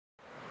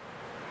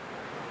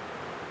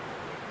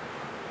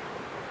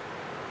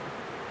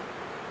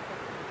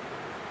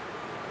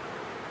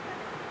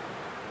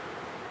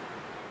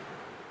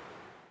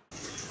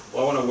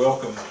Well, I want to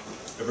welcome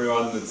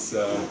everyone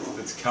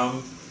that's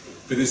come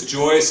for this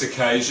joyous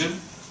occasion.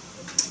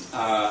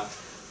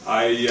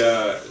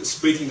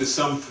 Speaking to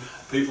some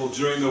people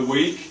during the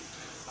week,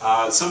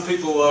 some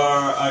people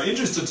are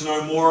interested to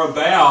know more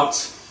about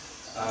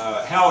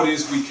how it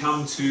is we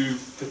come to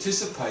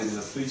participate in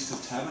the Feast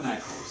of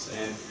Tabernacles,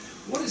 and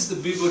what is the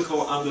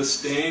biblical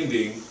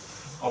understanding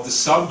of the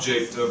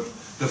subject of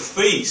the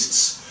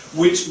feasts,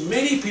 which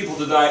many people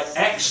today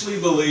actually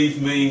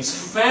believe means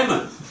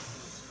famine.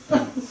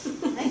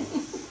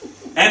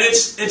 And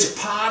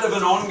it's part of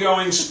an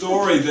ongoing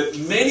story that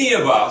many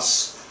of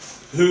us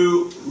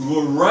who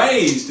were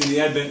raised in the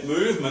Advent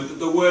movement, that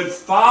the word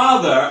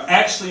father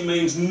actually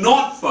means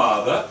not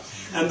father,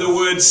 and the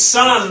word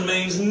son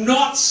means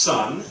not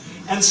son.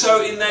 And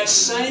so in that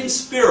same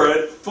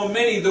spirit, for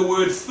many the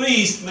word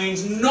feast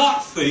means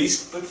not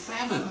feast, but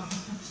famine.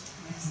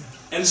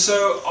 And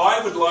so I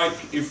would like,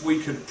 if we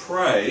could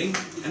pray,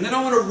 and then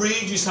I want to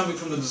read you something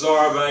from the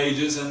Desire of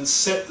Ages and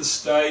set the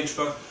stage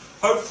for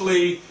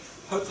hopefully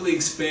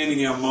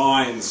expanding our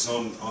minds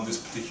on this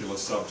particular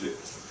subject.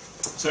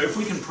 So if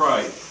we can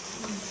pray.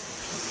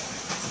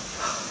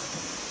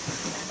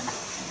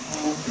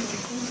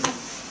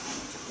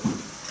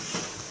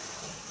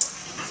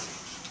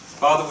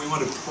 Father, we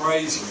want to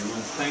praise you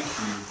and thank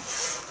you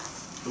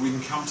that we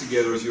can come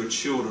together as your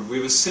children.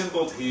 We've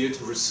assembled here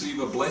to receive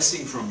a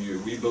blessing from you.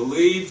 We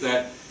believe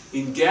that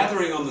in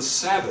gathering on the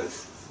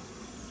Sabbath,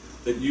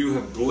 that you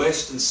have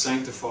blessed and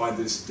sanctified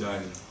this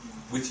day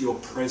with your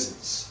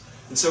presence.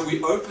 And so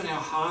we open our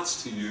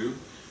hearts to you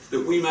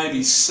that we may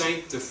be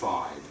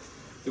sanctified,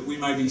 that we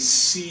may be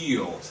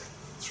sealed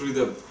through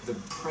the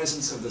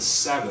presence of the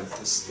Sabbath,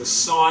 the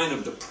sign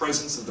of the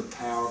presence of the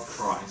power of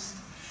Christ.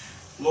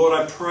 Lord,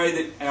 I pray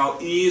that our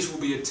ears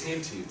will be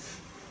attentive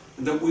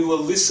and that we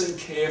will listen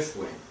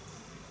carefully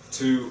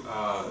to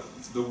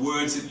the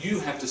words that you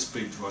have to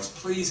speak to us.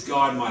 Please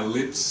guide my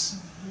lips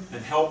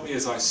and help me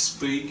as I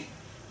speak.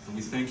 And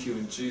we thank you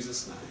in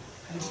Jesus' name.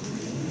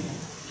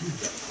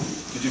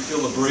 Did you feel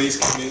the breeze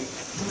come in?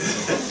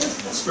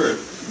 Spirit.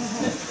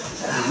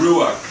 The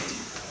Ruach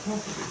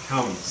that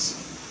comes.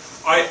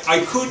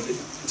 I could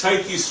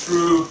take you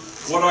through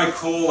what I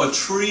call a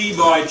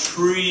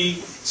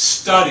tree-by-tree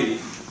study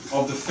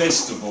of the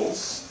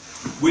festivals,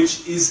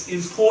 which is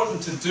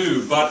important to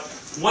do, but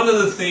one of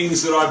the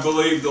things that I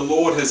believe the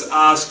Lord has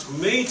asked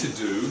me to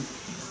do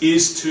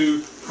is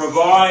to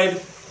provide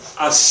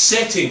a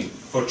setting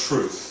for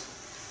truth,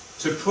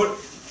 to put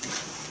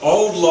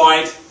old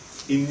light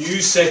in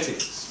new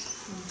settings.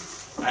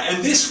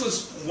 And this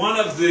was one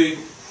of the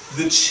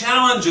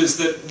challenges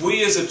that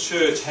we as a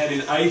church had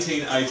in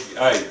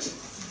 1888,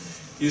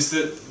 is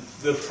that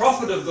the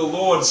prophet of the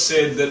Lord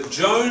said that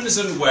Jones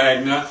and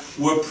Wagner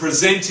were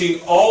presenting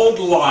old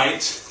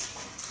light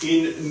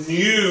in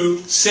new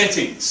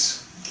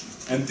settings.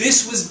 And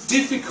this was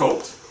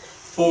difficult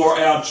for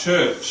our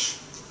church.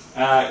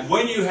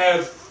 When you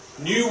have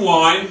new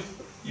wine,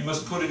 you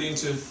must put it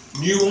into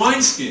new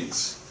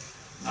wineskins.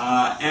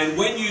 And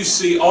when you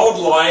see old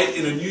light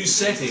in a new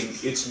setting,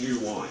 it's new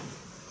wine.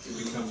 It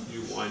becomes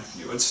new wine for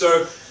you. And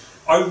so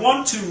I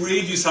want to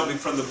read you something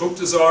from the book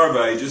Desire of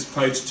Ages,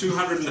 page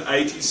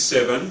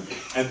 287.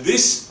 And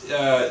this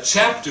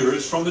chapter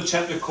is from the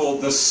chapter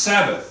called The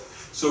Sabbath.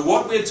 So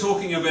what we're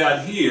talking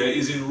about here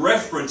is in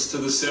reference to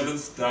the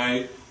seventh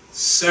day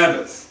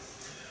Sabbath.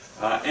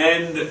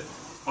 And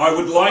I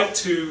would like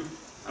to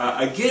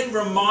again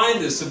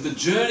remind us of the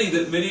journey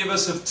that many of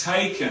us have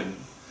taken,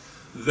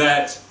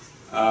 that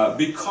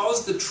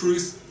because the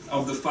truth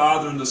of the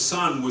Father and the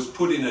Son was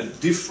put in a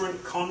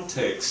different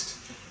context,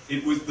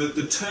 it was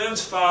the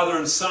terms Father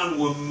and Son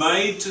were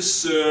made to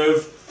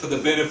serve for the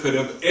benefit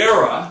of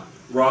error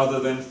rather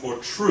than for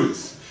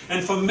truth.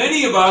 And for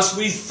many of us,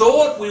 we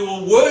thought we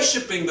were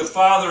worshipping the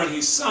Father and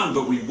His Son,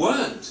 but we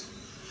weren't.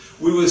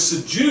 We were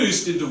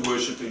seduced into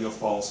worshipping a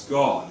false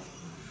God.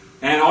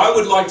 And I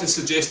would like to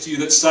suggest to you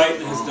that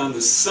Satan has done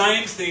the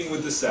same thing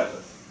with the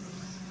Sabbath.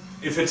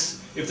 If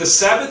the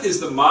Sabbath is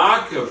the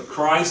mark of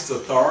Christ's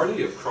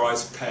authority, of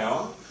Christ's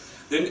power,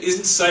 then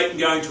isn't Satan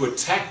going to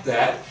attack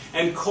that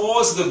and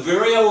cause the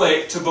very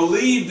elect to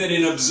believe that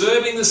in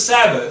observing the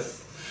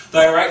Sabbath,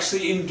 they are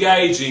actually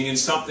engaging in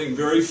something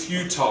very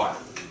futile?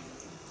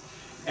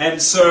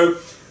 And so,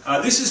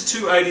 this is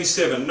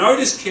 287.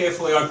 Notice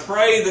carefully, I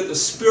pray that the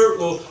Spirit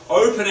will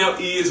open our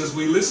ears as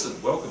we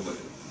listen. Welcome,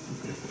 William.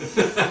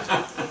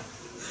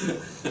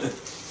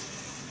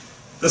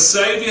 The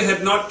Saviour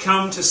had not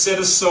come to set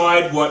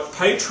aside what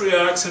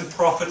patriarchs and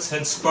prophets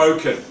had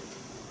spoken.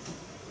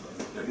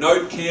 Now,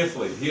 note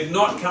carefully, He had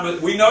not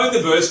come... We know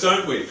the verse,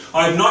 don't we?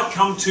 I have not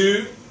come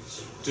to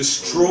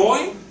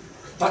destroy,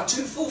 but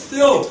to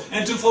fulfill.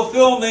 And to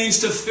fulfill means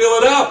to fill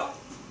it up.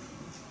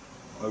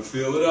 Oh,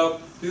 fill it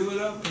up,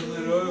 and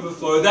let it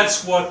overflow.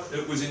 That's what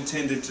it was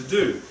intended to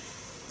do.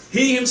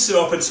 He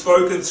Himself had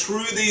spoken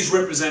through these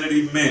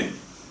representative men.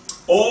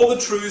 All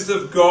the truth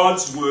of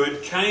God's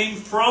Word came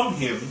from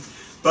Him,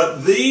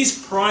 but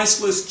these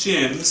priceless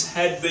gems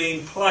had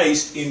been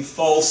placed in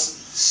false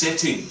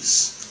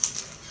settings.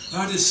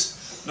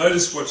 Notice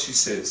Notice what she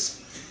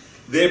says.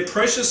 Their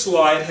precious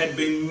light had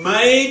been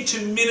made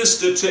to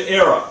minister to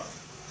error.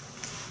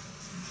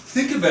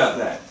 Think about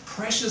that.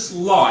 Precious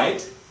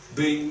light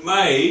being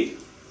made,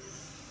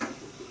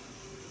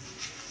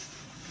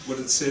 what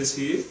it says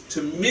here,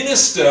 to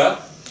minister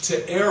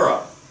to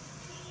error.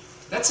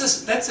 That's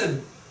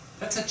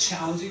a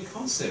challenging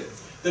concept.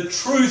 The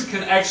truth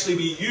can actually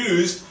be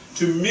used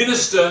to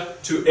minister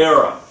to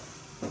error.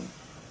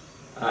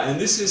 And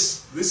this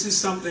is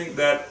something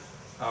that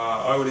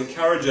I would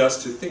encourage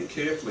us to think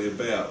carefully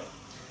about.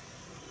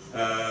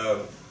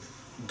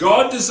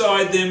 God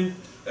desired them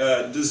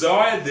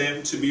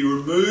to be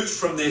removed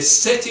from their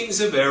settings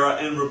of error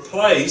and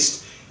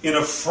replaced in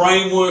a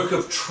framework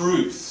of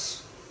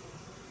truth.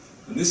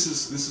 And this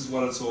is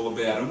what it's all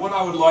about. And what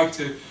I would like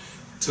to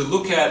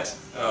look at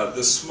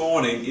this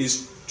morning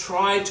is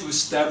try to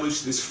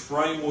establish this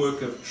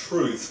framework of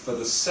truth for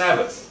the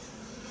Sabbath,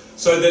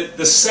 so that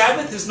the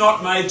Sabbath is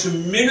not made to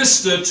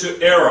minister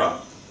to error,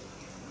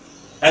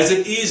 as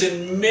it is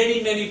in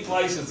many, many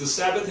places. The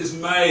Sabbath is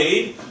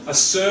made a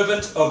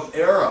servant of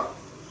error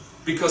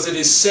because it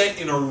is set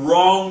in a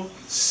wrong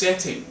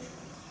setting.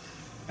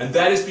 And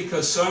that is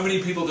because so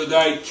many people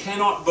today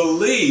cannot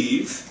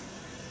believe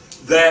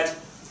that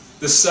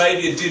the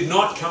Saviour did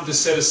not come to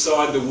set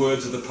aside the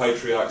words of the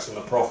patriarchs and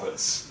the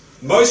prophets.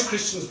 Most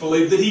Christians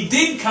believe that He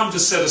did come to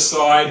set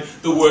aside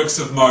the works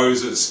of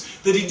Moses,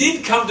 that He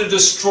did come to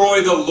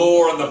destroy the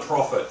law and the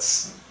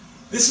prophets.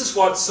 This is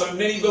what so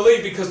many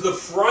believe, because the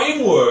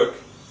framework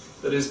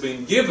that has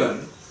been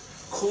given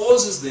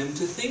causes them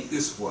to think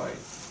this way.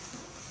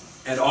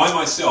 And I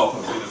myself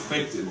have been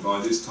affected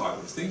by this type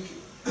of thinking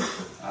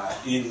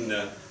in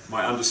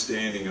my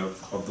understanding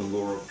of the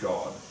law of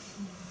God.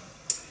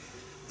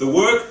 The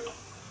work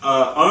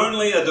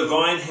only a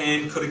divine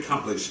hand could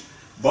accomplish.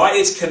 By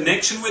its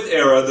connection with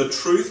error, the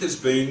truth has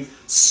been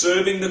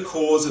serving the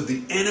cause of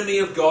the enemy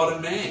of God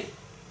and man.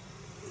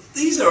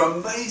 These are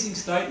amazing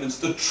statements.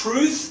 The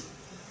truth,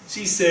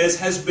 she says,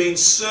 has been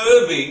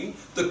serving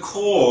the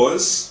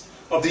cause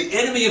of the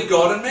enemy of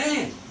God and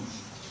man.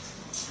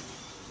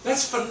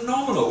 That's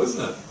phenomenal,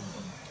 isn't it?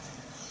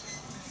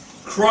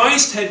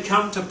 Christ had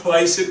come to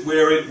place it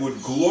where it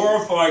would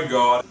glorify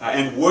God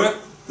and work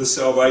the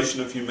salvation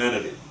of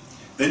humanity.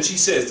 Then she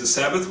says, the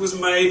Sabbath was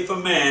made for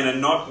man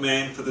and not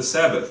man for the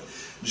Sabbath.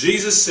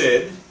 Jesus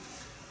said,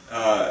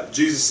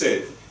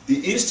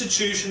 the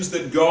institutions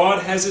that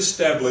God has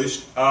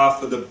established are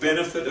for the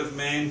benefit of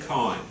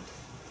mankind.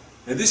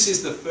 Now this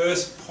is the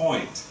first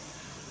point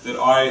that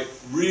I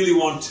really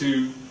want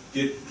to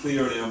get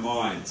clear in our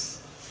minds.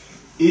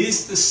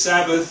 Was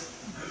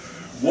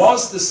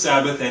the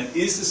Sabbath and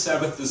is the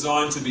Sabbath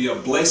designed to be a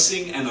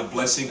blessing and a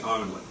blessing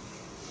only?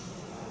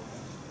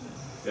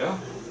 Yeah?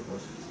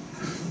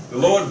 The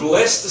Lord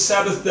blessed the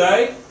Sabbath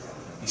day,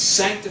 He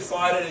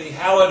sanctified it and He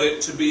hallowed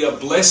it to be a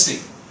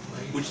blessing.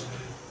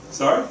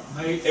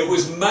 It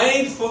was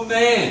made for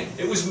man.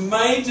 It was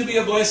made to be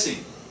a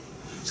blessing.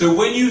 So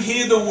when you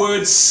hear the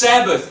word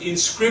Sabbath in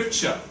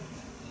Scripture,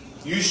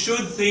 you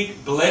should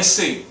think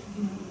blessing.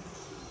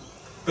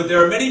 But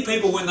there are many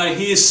people, when they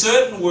hear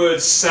certain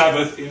words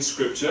Sabbath in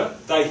Scripture,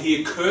 they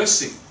hear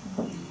cursing.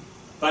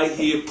 They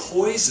hear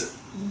poison.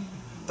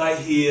 They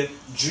hear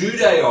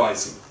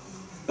Judaizing.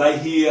 They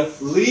hear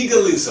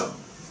legalism.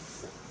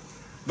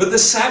 But the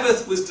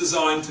Sabbath was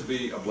designed to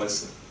be a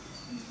blessing,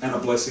 and a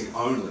blessing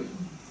only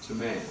to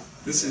man.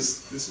 This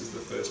is the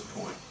first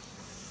point.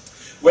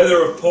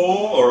 Whether of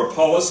Paul or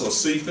Apollos or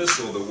Cephas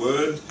or the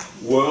word,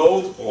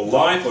 world or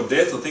life or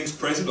death or things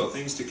present or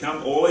things to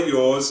come, all are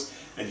yours,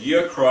 and ye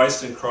are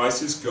Christ, and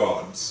Christ is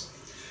God's.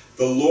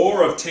 The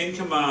law of 10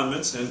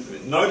 commandments,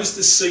 and notice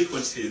the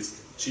sequence here.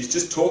 She's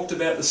just talked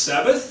about the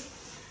Sabbath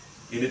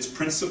in its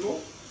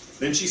principle.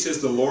 Then she says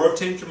the law of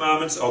 10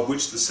 commandments, of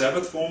which the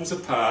Sabbath forms a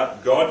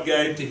part, God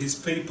gave to His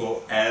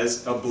people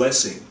as a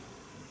blessing.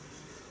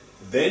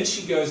 Then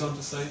she goes on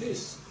to say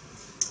this.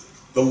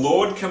 The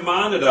Lord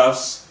commanded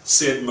us,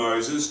 said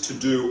Moses, to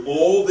do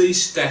all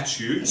these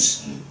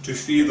statutes, to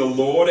fear the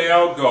Lord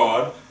our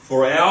God,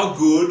 for our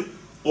good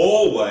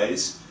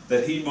always,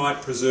 that He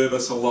might preserve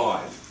us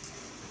alive.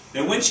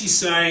 Now when she's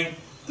saying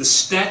the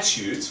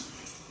statutes,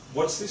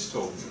 what's this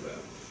talking about?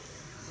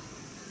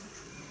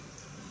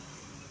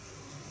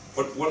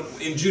 What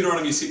in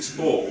Deuteronomy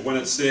 6:4, when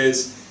it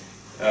says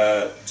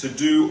to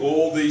do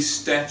all these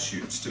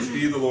statutes, to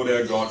fear the Lord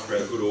our God for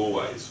our good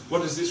always,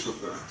 what is this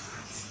referring to?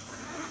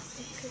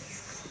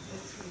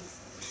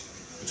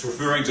 It's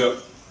referring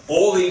to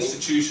all the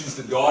institutions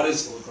that God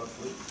has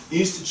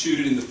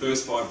instituted in the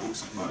first 5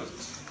 books of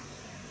Moses,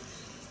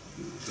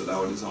 that they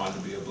were designed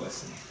to be a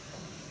blessing.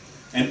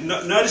 And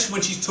notice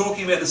when she's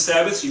talking about the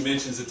Sabbath, she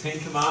mentions the 10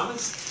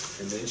 Commandments,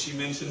 and then she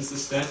mentions the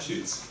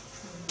statutes.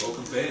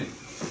 Welcome, Ben.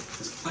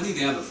 There's plenty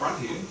down the front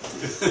here.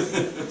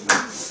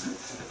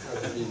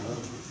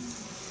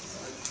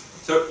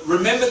 So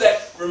remember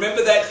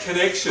that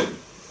connection.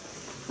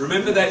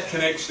 Remember that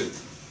connection.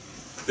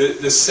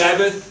 The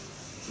Sabbath,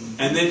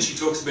 and then she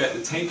talks about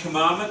the 10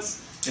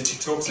 Commandments, and she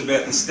talks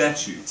about the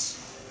statutes.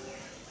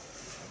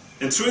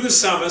 And through the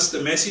psalmist,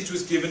 the message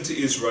was given to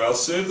Israel,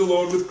 serve the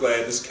Lord with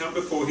gladness, come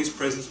before his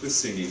presence with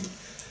singing.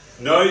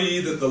 Know ye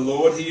that the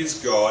Lord, he is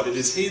God. It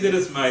is he that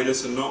hath made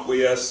us, and not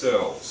we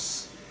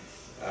ourselves.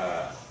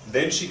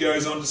 Then she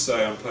goes on to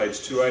say on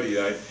page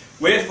 288,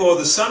 wherefore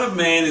the Son of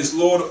Man is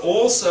Lord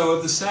also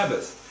of the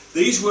Sabbath.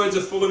 These words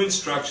are full of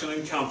instruction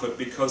and comfort,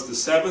 because the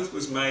Sabbath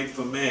was made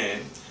for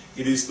man.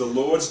 It is the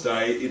Lord's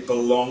day. It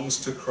belongs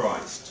to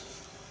Christ.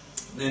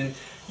 Then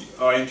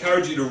I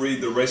encourage you to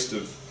read the rest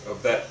of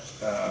that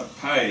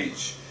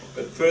page.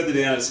 But further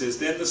down it says,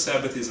 then the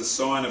Sabbath is a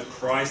sign of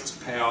Christ's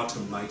power to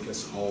make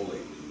us holy.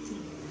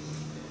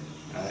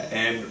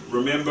 And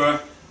remember,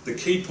 the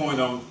key point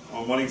I'm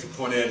wanting to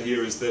point out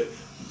here is that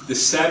the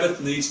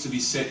Sabbath needs to be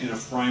set in a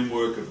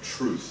framework of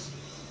truth.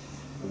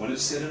 And when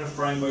it's set in a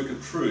framework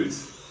of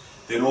truth,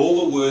 then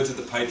all the words of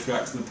the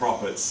patriarchs and the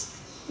prophets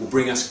will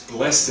bring us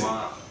blessing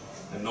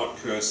and not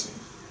cursing.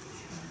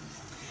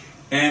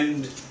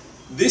 And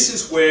this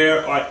is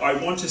where I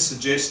want to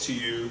suggest to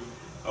you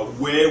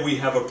where we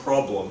have a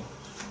problem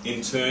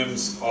in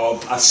terms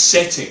of a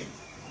setting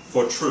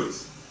for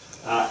truth.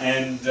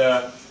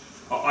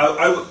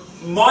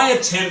 My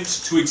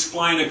attempt to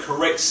explain a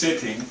correct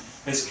setting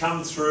has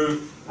come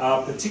through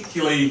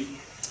particularly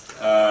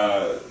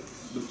the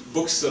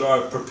books that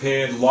I've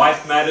prepared,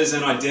 Life Matters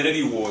and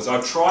Identity Wars.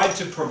 I've tried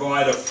to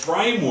provide a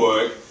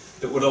framework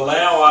that would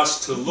allow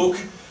us to look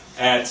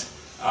at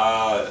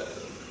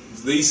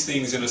these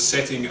things in a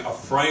setting, a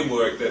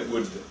framework that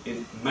would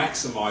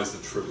maximize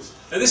the truth.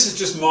 Now this is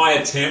just my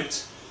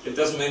attempt. It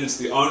doesn't mean it's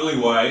the only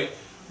way,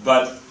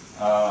 but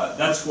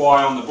that's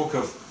why on the book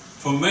of,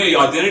 for me,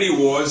 Identity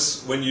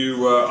Wars, when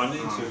you, I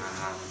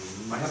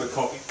have a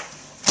copy.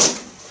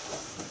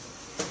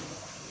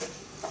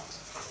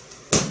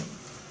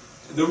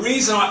 The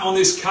reason on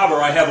this cover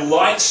I have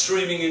light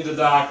streaming into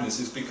darkness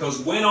is because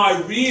when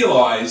I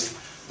realized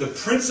the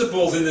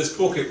principles in this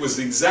book, it was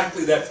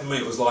exactly that for me.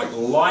 It was like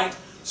light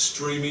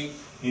streaming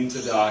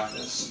into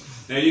darkness.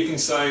 Now you can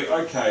say,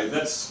 okay,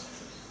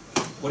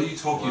 what are you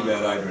talking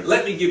about, Adrian?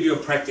 Let me give you a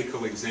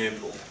practical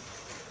example.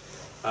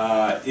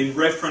 In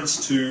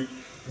reference to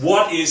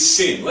what is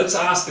sin? Let's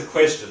ask the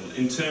question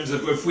in terms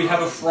of if we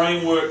have a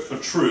framework for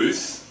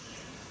truth,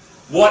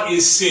 what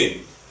is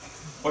sin?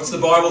 What's the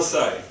Bible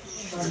say?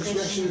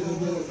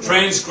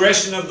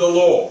 Transgression of the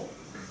law.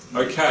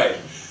 Okay,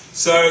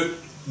 so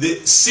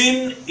the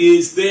sin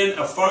is then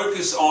a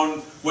focus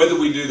on whether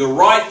we do the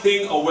right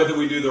thing or whether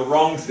we do the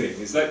wrong thing.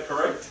 Is that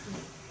correct?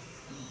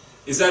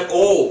 Is that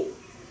all?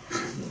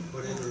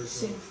 Whatever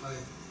is not of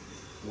faith.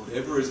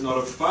 Whatever is not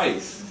of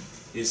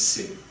faith is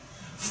sin.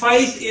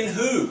 Faith in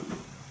who?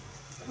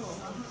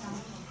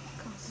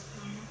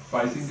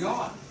 Faith in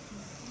God.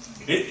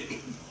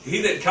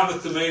 He that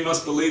cometh to me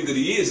must believe that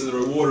he is, and the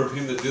rewarder of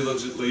him that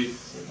diligently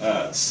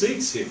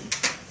seeks him.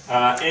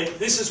 And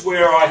this is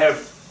where I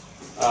have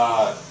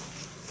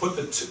put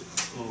the two.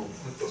 Oh,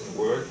 that doesn't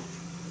work.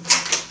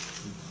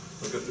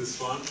 Look at this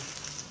one.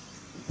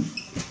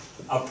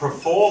 A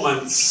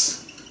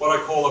performance, what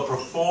I call a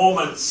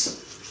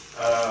performance,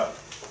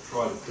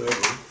 try the third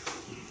one,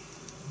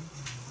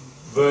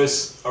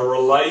 versus a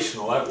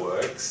relational, that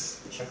works.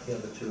 Chuck the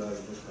other two over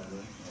this one,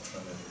 right?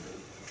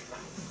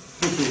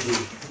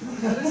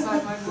 That is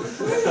like my word.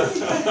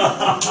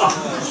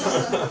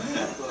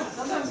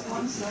 Sometimes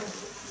one side.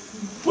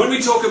 When we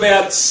talk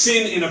about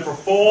sin in a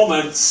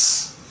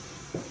performance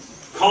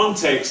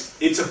context,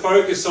 it's a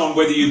focus on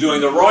whether you're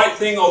doing the right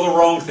thing or the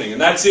wrong thing,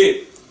 and that's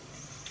it.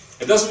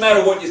 It doesn't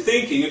matter what you're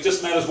thinking, it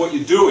just matters what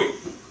you're doing.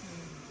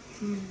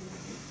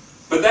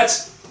 But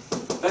that's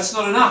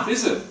not enough,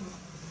 is it?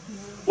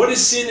 What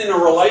is sin in a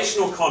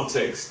relational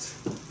context?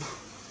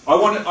 I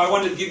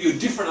want to give you a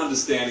different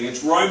understanding.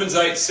 It's Romans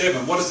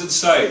 8:7. What does it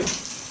say?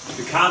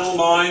 The carnal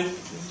mind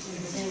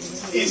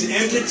is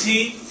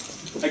enmity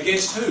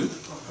against who?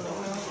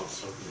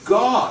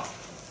 God.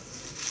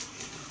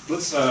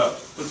 Let's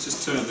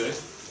just turn there.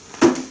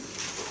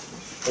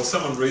 Or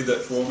someone read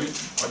that for me.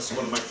 I just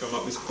want to make sure I'm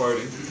not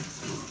misquoting.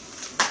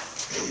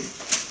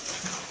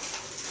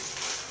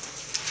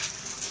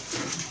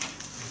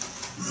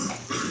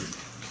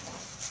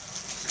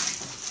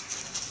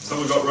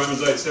 Someone got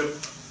Romans 8:7?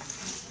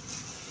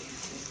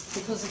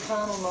 Because the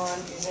carnal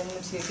mind is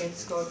enmity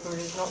against God, for it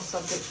is not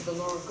subject to the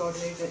law of God,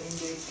 neither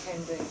indeed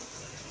can be.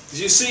 Did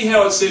you see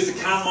how it says the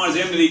carnal mind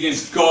is enmity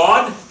against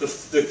God?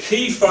 The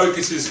key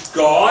focus is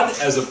God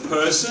as a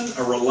person,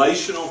 a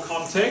relational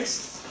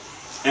context,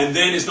 and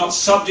then is not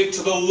subject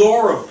to the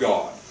law of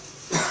God.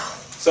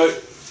 So,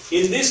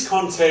 in this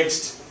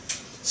context,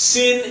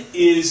 sin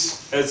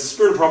is, as the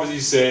Spirit of Prophecy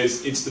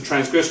says, it's the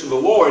transgression of the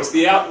law. It's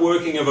the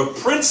outworking of a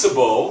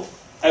principle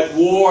at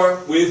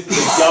war with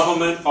the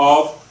government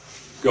of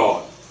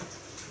God.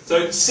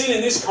 So sin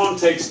in this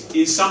context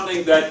is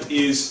something that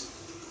is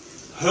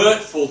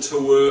hurtful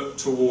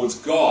towards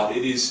God.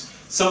 It is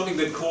something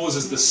that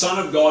causes the Son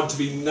of God to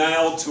be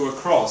nailed to a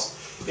cross.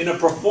 In a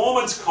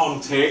performance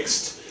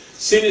context,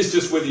 sin is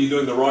just whether you're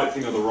doing the right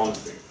thing or the wrong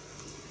thing.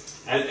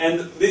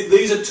 And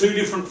these are two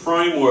different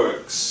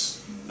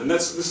frameworks. And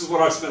this is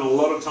what I've spent a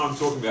lot of time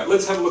talking about.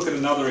 Let's have a look at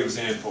another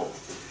example.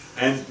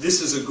 And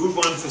this is a good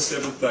one for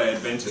Seventh-day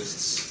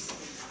Adventists.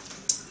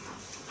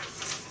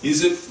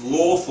 Is it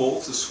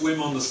lawful to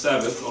swim on the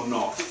Sabbath or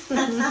not?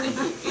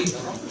 You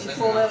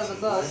fall out of the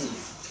boat.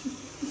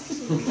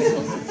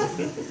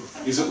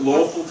 Is it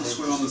lawful to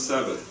swim on the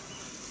Sabbath?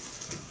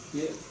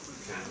 Yeah.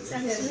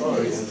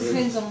 It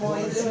depends on why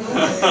you're doing it.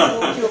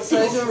 Or your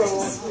pleasure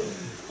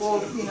or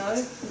you know.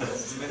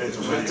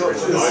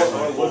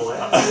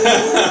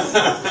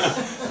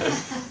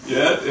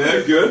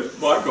 Yeah, good.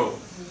 Michael?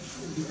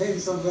 It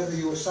depends on whether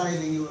you're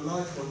saving your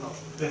life or not.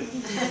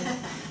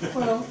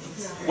 Well,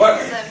 What?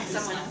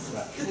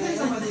 Depends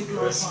on whether you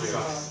glorify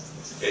God.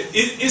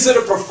 Is it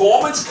a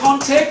performance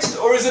context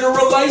or is it a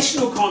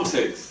relational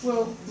context?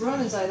 well,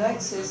 Romans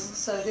 8:8 says,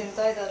 so then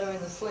they that are in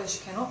the flesh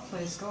cannot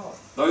please God.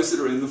 Those that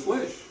are in the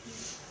flesh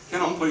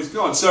cannot please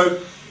God. So,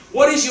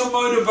 what is your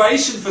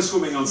motivation for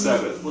swimming on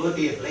Sabbath? Will it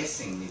be a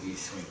blessing if you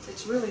swim?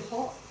 It's really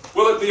hot.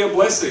 Will it be a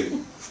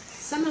blessing?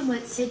 Someone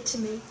once said to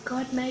me,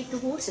 God made the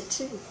water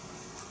too.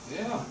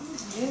 Yeah.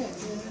 Yeah.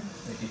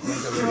 It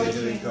depends on whether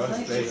you're doing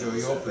God's pleasure or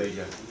your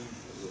pleasure.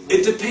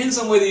 It depends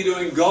on whether you're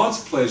doing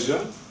God's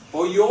pleasure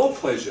or your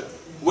pleasure.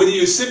 Whether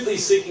you're simply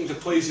seeking to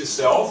please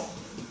yourself,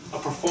 a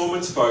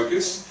performance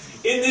focus.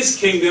 In this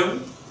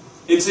kingdom,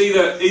 it's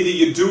either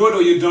you do it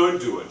or you don't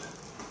do it.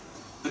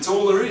 That's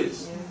all there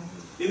is.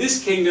 In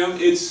this kingdom,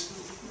 it's,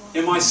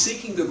 am I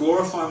seeking to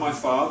glorify my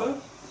Father?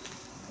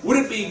 Would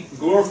it be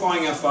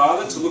glorifying our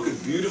Father to look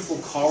at beautiful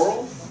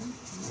coral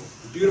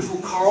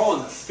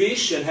and the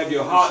fish, and have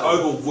your heart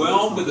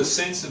overwhelmed with a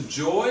sense of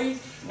joy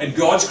at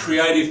God's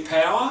creative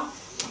power?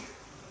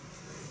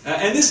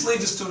 And this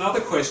leads us to another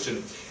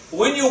question.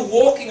 When you're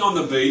walking on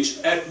the beach,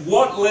 at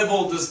what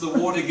level does the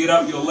water get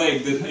up your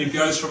leg that it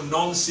goes from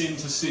non-sin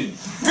to sin?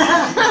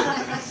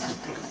 I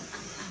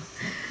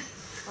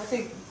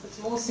think it's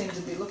more sin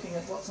to be looking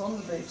at what's on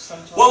the beach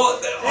sometimes.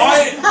 Well,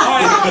 I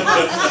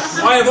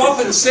have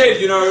often said,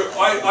 you know,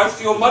 I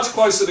feel much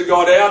closer to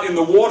God out in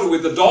the water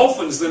with the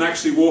dolphins than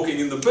actually walking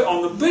on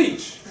the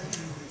beach.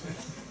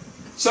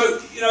 So,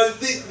 you know,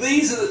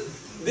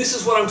 this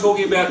is what I'm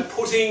talking about,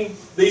 putting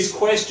these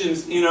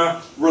questions in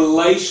a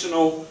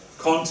relational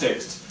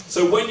context.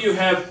 So when you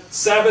have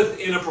Sabbath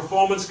in a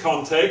performance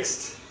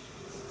context,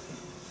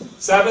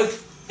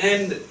 Sabbath,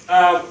 and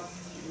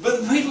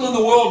but the people in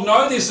the world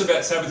know this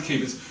about Sabbath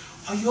keepers.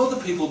 Oh, you're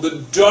the people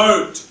that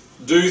don't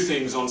do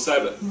things on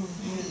Sabbath.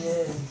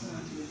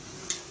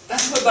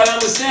 That's what they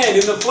understand.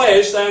 In the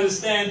flesh, they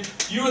understand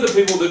you are the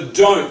people that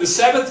don't. The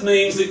Sabbath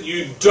means that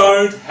you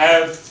don't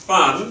have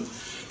fun.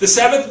 The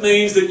Sabbath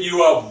means that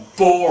you are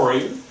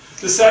boring.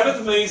 The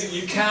Sabbath means that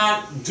you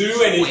can't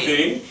do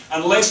anything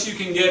unless you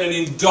can get an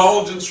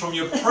indulgence from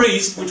your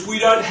priest, which we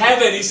don't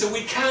have any, so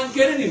we can't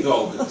get an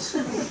indulgence.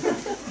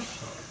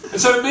 And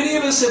so many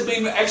of us have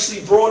been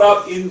actually brought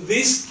up in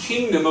this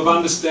kingdom of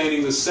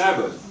understanding the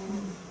Sabbath.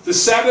 The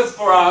Sabbath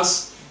for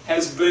us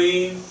has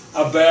been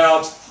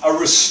about a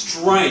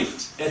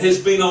restraint. It has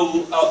been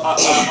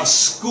a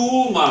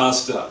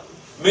schoolmaster.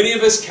 Many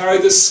of us carry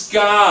the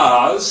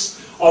scars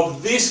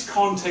of this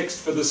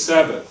context for the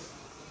Sabbath.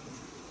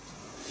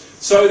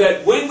 So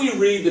that when we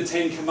read the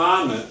Ten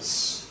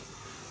Commandments,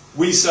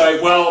 we say,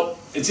 well,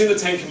 it's in the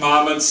Ten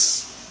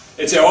Commandments,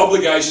 it's our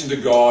obligation to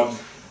God,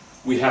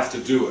 we have to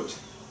do it.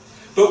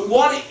 But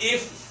what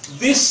if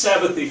this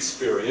Sabbath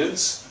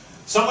experience,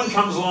 someone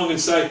comes along and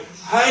say,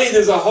 hey,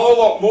 there's a whole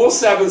lot more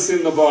Sabbaths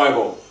in the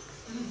Bible.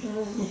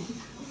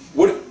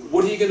 What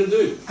are you going to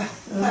do?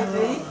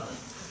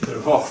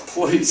 Oh,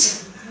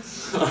 please.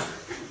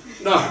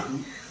 No.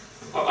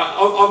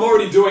 I'm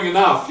already doing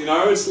enough, you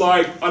know. It's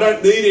like, I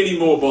don't need any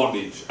more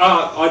bondage.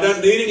 I don't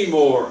need any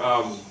more...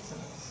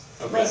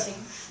 Blessing.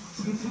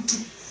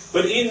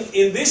 But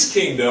in this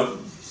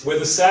kingdom, where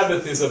the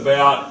Sabbath is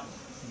about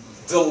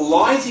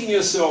delighting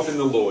yourself in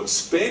the Lord,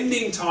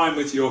 spending time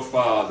with your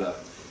Father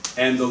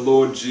and the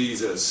Lord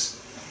Jesus,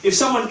 if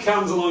someone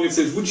comes along and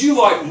says, would you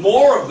like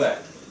more of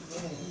that?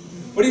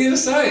 What are you going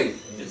to say?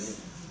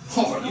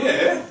 Oh,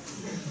 yeah.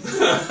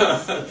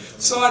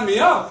 Sign me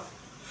up.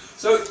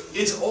 So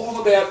it's all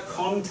about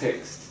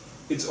context.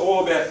 It's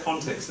all about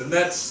context, and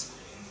that's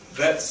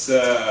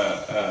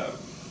the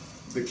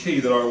key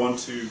that I want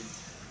to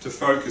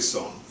focus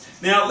on.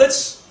 Now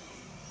let's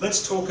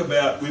talk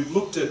about. We've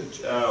looked at.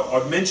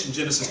 I've mentioned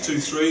Genesis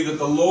 2:3 that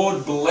the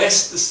Lord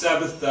blessed the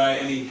Sabbath day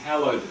and He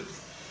hallowed it.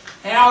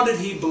 How did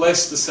He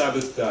bless the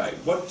Sabbath day?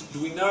 What do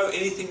we know?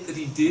 Anything that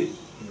He did?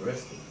 He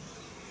rested.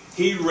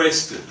 He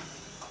rested.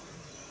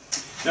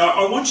 Now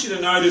I want you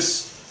to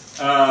notice.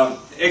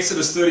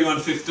 Exodus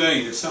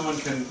 31:15. If someone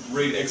can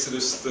read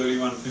Exodus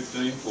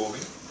 31:15 for me.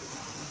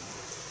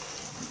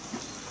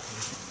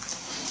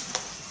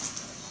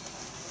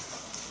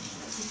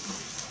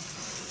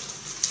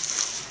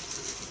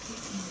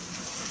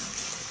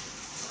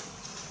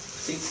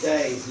 "6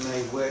 days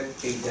may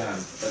work be done,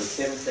 but the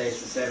seventh day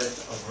is the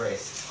Sabbath of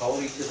rest,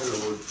 holy to the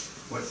Lord.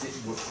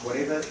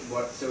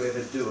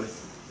 Whatsoever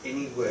doeth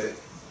any work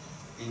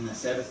in the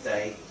Sabbath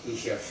day, he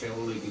shall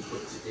surely be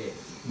put to death."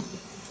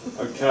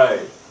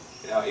 Okay.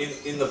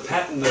 in the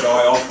pattern that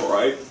I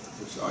operate,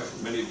 which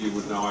many of you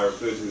would know I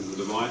refer to as the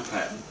divine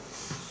pattern,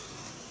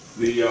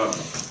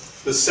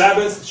 the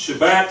Sabbath,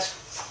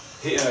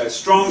 Shabbat,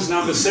 Strong's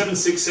number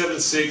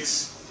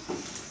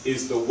 7676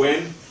 is the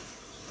when.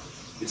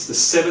 It's the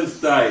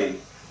seventh day,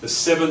 the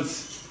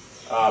seventh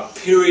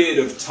period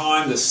of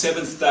time, the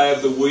seventh day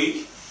of the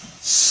week.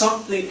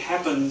 Something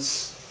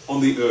happens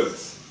on the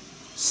earth.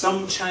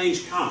 Some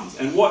change comes.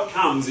 And what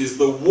comes is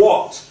the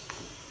what.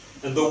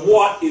 And the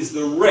what is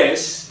the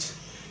rest.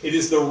 It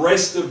is the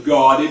rest of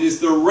God. It is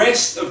the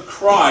rest of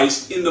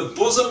Christ in the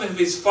bosom of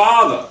His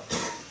Father.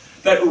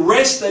 That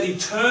rest, that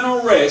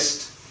eternal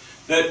rest,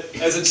 that,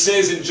 as it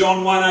says in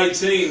John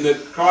 1:18,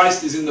 that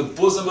Christ is in the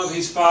bosom of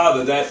His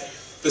Father, that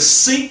the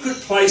secret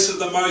place of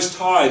the Most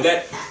High,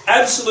 that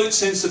absolute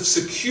sense of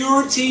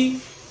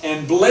security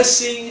and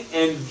blessing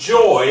and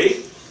joy,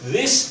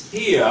 this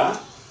here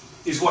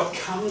is what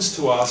comes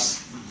to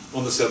us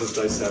on the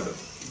seventh-day Sabbath.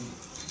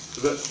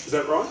 Is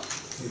that right?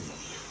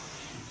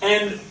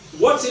 And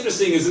what's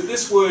interesting is that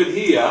this word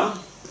here,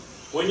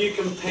 when you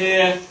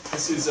compare,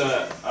 this is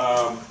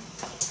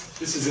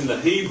in the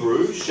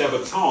Hebrew,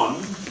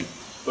 Shabbaton,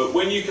 but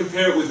when you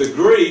compare it with the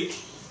Greek,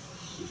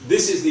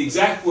 this is the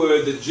exact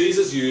word that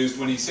Jesus used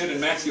when He said in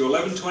Matthew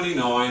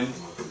 11:29,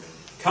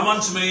 "Come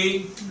unto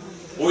me,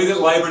 all ye that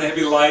labour and are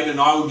heavy laden, and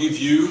I will give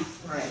you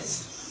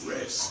rest."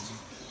 Rest.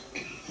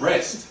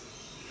 Rest.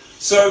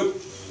 So,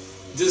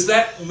 does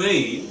that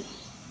mean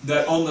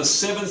that on the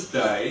seventh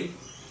day,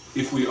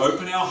 if we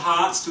open our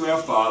hearts to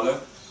our Father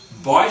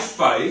by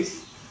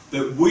faith,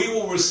 that we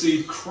will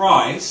receive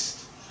Christ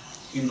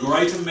in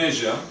greater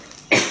measure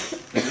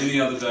than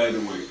any other day of the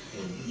week?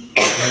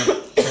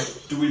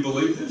 Do we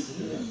believe this?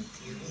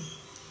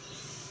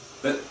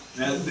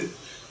 Now,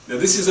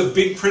 this is a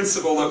big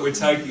principle that we're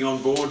taking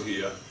on board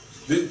here.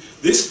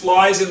 This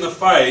flies in the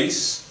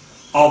face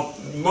of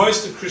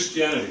most of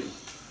Christianity.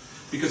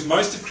 Because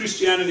most of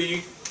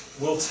Christianity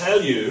will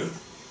tell you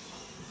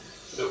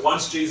that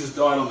once Jesus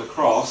died on the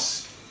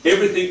cross,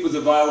 everything was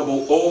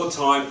available all the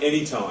time,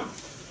 anytime.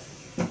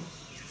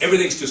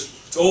 Everything's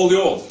it's all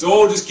yours. It's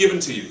all just given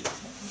to you.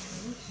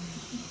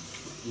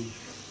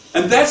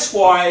 And that's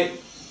why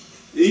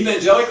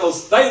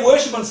evangelicals, they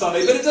worship on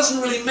Sunday, but it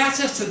doesn't really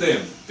matter to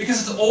them because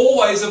it's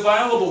always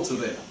available to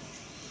them.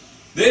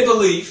 Their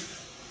belief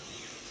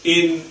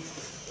in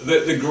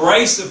the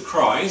grace of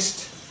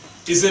Christ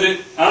is that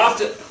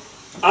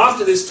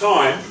after this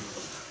time,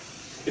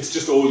 it's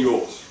just all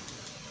yours.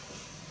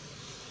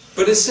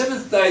 But as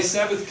seventh-day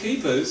Sabbath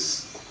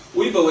keepers,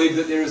 we believe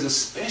that there is a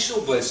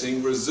special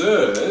blessing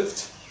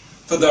reserved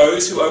for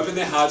those who open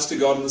their hearts to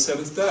God on the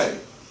seventh day.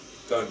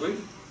 Don't we?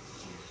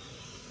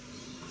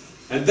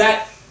 And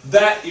that,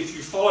 if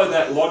you follow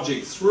that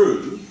logic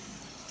through,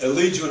 it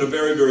leads you in a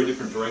very, very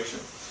different direction.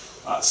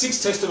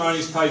 6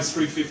 Testimonies, page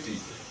 350.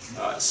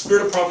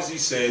 Spirit of Prophecy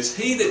says,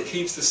 "He that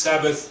keeps the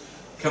Sabbath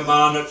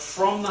commandment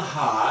from the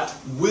heart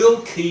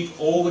will keep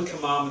all the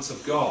commandments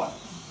of God."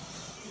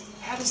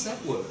 How does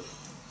that work?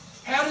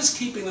 How does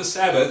keeping the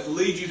Sabbath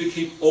lead you to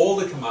keep all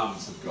the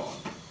commandments of God?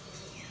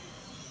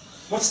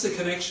 What's the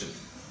connection?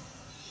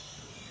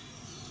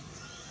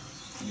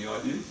 Any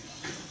ideas?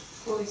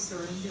 Fully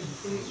surrendered,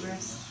 fully at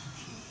rest.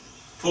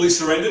 Fully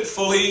surrendered,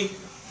 fully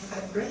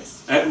At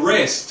rest. at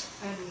rest.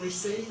 And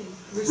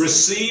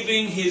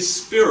Receiving His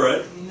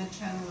Spirit in the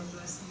channel of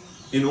blessing.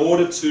 in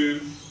order to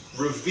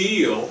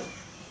reveal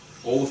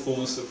all the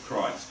fullness of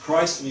Christ.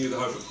 Christ in you, the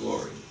hope of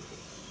glory.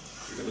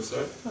 You're going to say?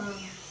 I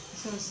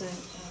was going to say,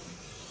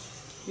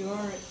 you're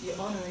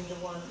honouring the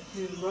one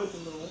who wrote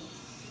the law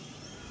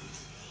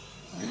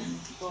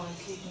by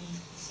keeping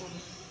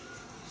Sabbath.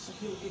 So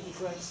He will give you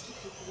grace to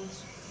keep the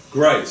rest.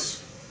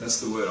 Grace.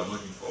 That's the word I'm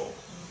looking for.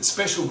 A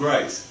special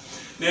grace.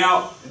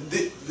 Now,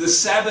 the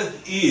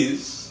Sabbath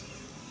is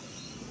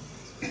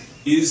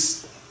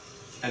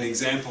an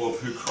example of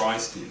who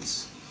Christ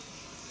is.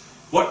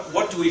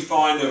 What do we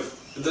find of...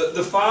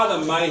 The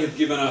Father may have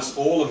given us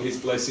all of His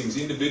blessings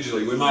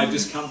individually. We may have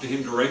just come to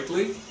Him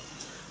directly,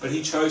 but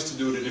He chose to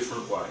do it a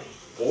different way.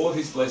 All of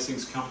His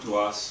blessings come to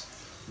us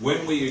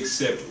when we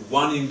accept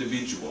one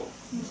individual,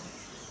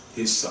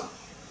 His Son.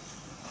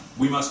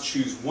 We must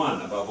choose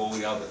one above all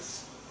the others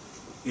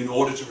in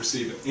order to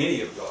receive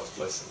any of God's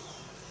blessings.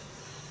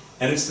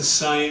 And it's the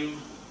same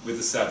with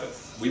the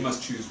Sabbath. We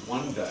must choose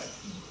one day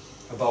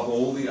above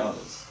all the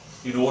others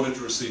in order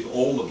to receive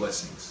all the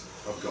blessings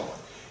of God.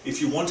 If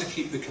you want to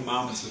keep the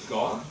commandments of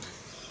God,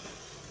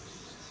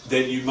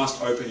 then you must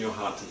open your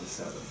heart to the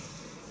Sabbath.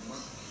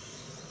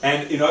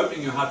 And in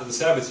opening your heart to the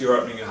Sabbath, you're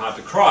opening your heart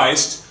to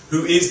Christ,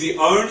 who is the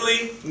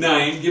only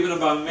name given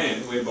among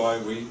men whereby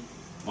we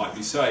might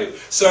be saved.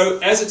 So,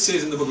 as it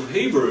says in the book of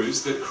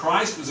Hebrews, that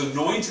Christ was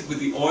anointed with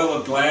the oil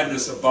of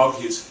gladness above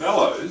His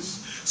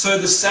fellows, so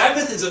the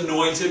Sabbath is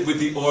anointed with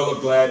the oil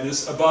of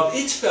gladness above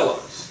its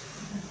fellows,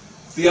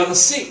 the other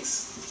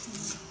 6.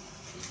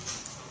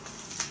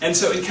 And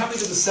so in coming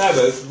to the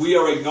Sabbath, we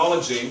are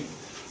acknowledging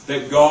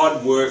that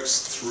God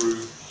works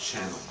through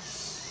channels.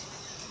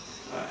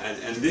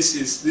 And this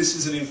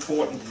is an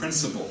important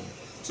principle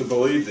to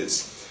believe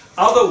this.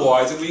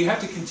 Otherwise, and we have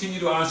to continue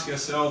to ask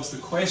ourselves the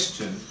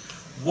question,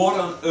 what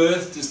on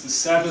earth does the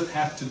Sabbath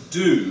have to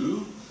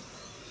do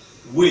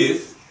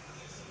with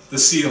the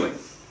sealing?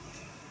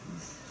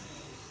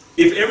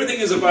 If everything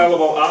is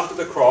available after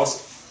the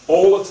cross,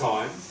 all the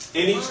time,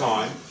 any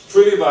time,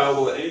 freely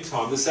available at any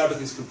time, the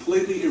Sabbath is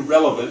completely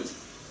irrelevant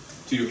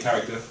to your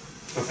character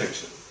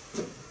perfection.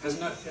 It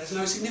has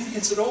no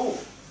significance at all.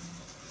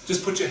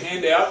 Just put your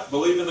hand out,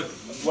 believe in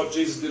what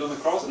Jesus did on the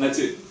cross, and that's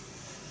it.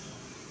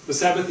 The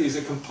Sabbath is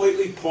a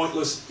completely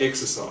pointless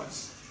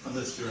exercise.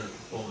 Unless you're in a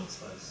performance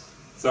phase.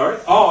 Sorry?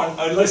 Oh,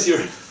 unless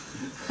you're...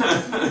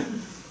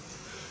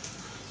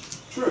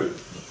 True.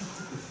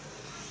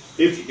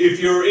 If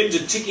you're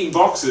into ticking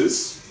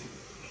boxes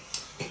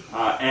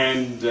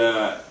and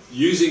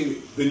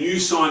using the new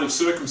sign of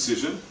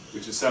circumcision,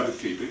 which is Sabbath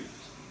keeping,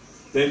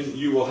 then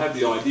you will have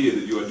the idea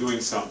that you are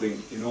doing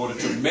something in order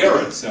to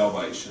merit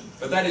salvation.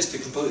 But that is to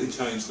completely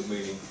change the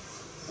meaning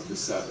of the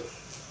Sabbath.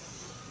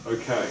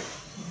 Okay.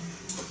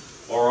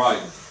 All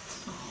right.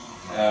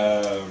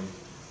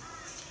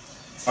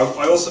 I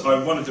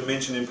wanted to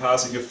mention in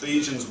passing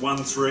Ephesians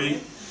 1:3.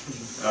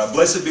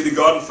 Blessed be the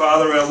God and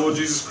Father, our Lord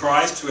Jesus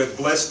Christ, who hath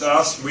blessed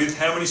us with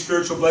how many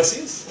spiritual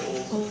blessings?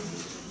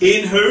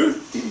 In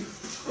who?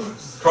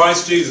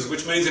 Christ Jesus,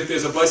 which means if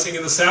there's a blessing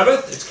in the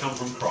Sabbath, it's come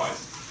from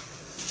Christ.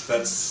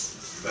 That's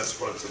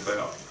what it's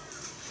about.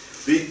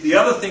 The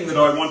other thing that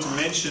I want to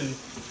mention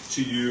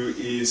to you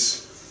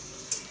is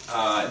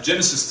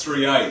Genesis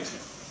 3:8.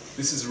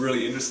 This is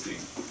really interesting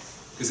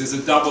because there's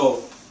a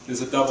double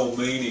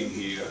meaning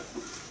here.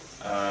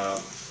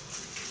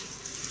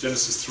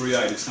 Genesis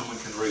 3:8. If someone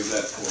can read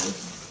that for us.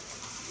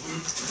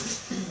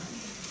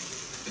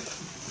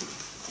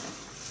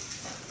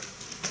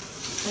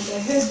 And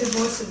they heard the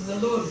voice of the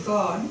Lord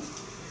God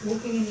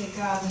walking in the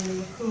garden in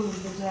the cool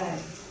of the day.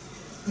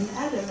 And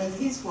Adam and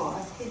his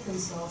wife hid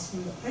themselves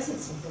from the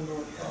presence of the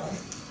Lord God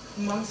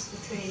amongst the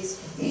trees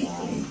of the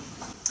garden.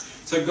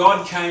 So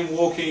God came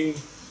walking.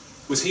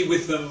 Was He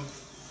with them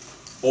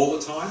all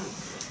the time?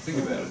 Think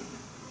about it.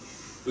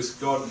 Was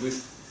God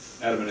with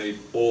Adam and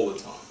Eve all the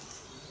time?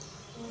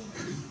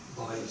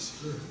 By His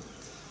Spirit.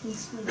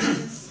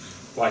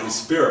 By His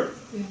Spirit.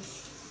 Yes.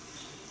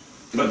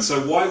 But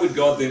so why would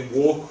God then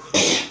walk?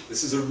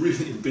 This is a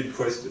really big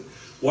question.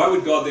 Why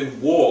would God then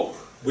walk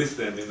with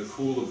them in the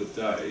cool of the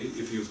day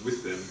if He was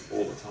with them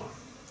all the time?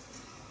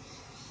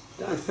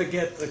 Don't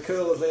forget the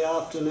cool of the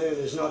afternoon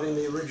is not in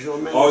the original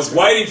manuscript. I was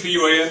waiting for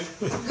you, Ian.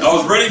 I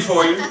was ready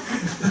for you.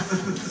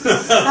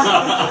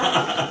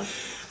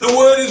 The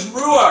word is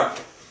ruach.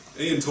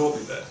 Ian taught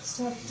me that.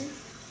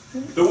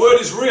 The word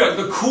is ruach.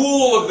 The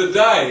cool of the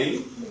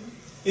day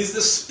is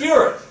the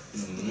Spirit.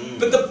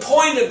 But the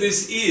point of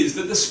this is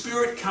that the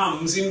Spirit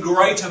comes in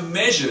greater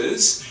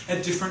measures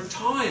at different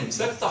times.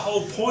 That's the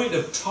whole point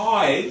of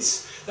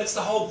tides. That's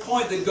the whole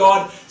point, that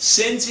God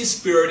sends His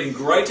Spirit in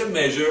greater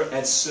measure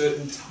at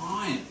certain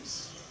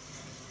times.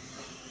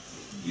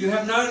 You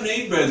have no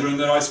need, brethren,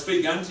 that I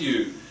speak unto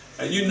you.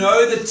 You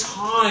know the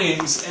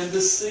times and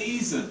the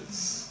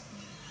seasons.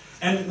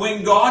 And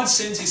when God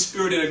sends His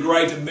Spirit in a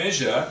greater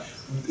measure,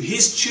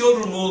 His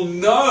children will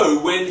know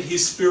when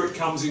His Spirit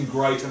comes in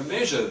greater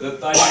measure, that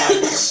they may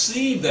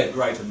receive that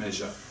greater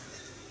measure.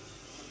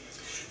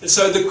 And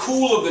so the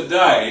cool of the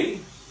day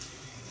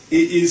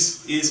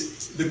is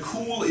the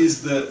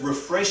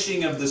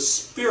refreshing of the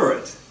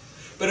Spirit.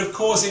 But of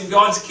course in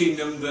God's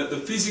kingdom the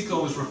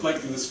physical is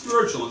reflecting the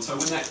spiritual, and so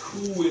when that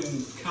cool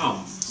wind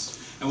comes,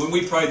 and when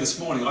we prayed this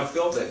morning, I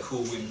felt that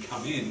cool wind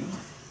come in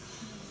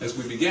as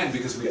we began,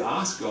 because we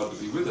asked God to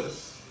be with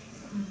us.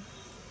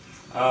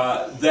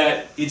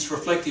 That it's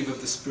reflective of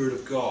the Spirit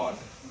of God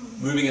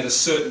moving at a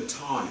certain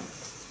time.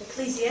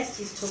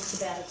 Ecclesiastes talks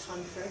about a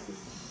time for everything.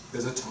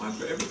 There's a time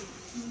for everything.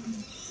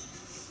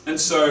 And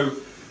so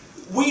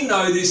we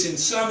know this in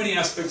so many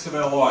aspects of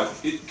our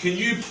life. Can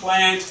you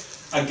plant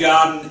a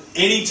garden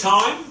any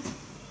time?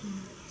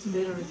 It's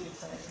better if you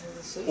plant it at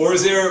a certain Or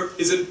is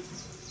it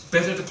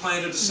better to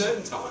plant at a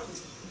certain time?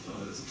 So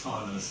there's a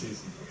time and a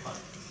season for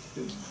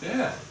planting.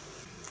 Yeah.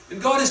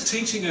 And God is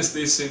teaching us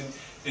this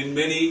in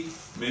many,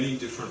 many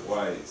different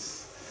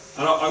ways.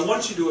 And I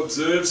want you to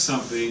observe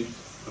something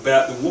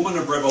about the woman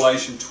of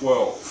Revelation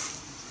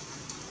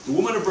 12. The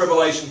woman of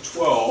Revelation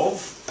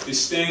 12 is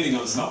standing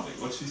on something.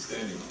 What's she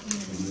standing on?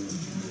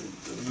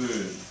 The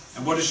moon.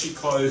 And what is she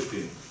clothed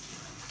in?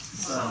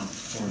 Sun.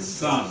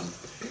 Sun.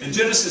 And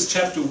Genesis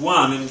chapter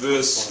 1 and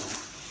verse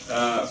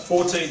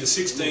 14 to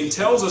 16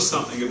 tells us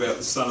something about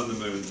the sun and the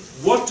moon.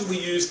 What do we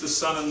use the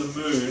sun and the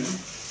moon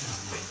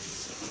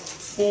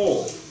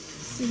for?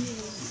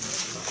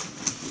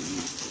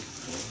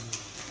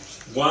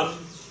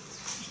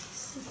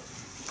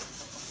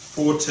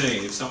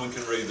 1:14, if someone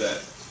can read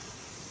that.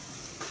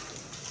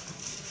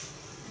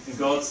 And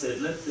God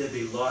said, let there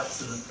be lights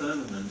in the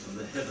firmament of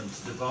the heaven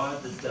to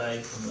divide the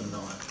day from the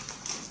night.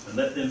 And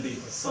let them be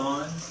for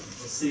signs, and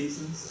for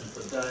seasons, and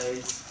for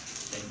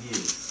days and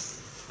years.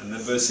 And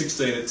then verse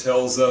 16 it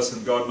tells us,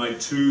 and God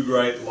made two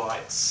great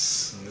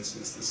lights. And this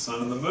is the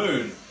sun and the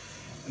moon.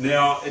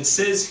 Now it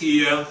says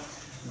here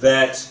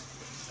that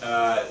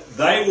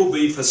they will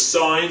be for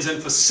signs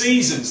and for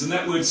seasons. And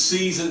that word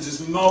seasons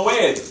is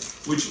moed,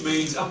 which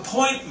means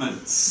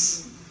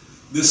appointments.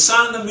 The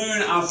sun and the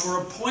moon are for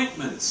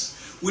appointments,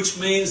 which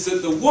means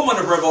that the woman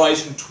of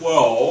Revelation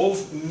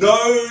 12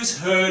 knows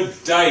her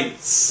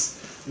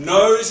dates,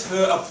 knows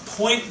her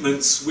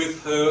appointments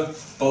with her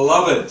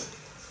beloved.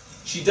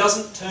 She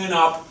doesn't turn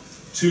up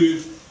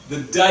to the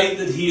date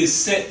that he is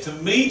set to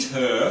meet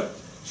her.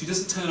 She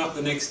doesn't turn up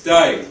the next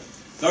day.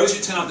 Those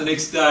who turn up the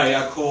next day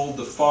are called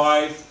the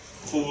 5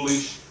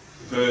 foolish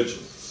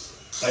virgins.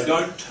 They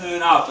don't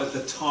turn up at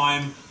the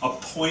time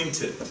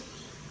appointed.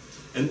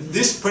 And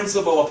this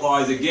principle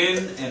applies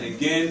again and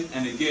again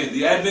and again.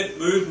 The Advent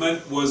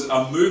movement was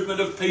a movement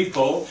of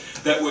people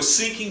that were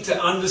seeking to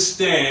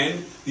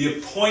understand the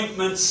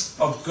appointments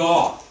of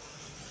God.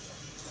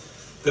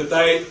 That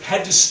they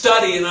had to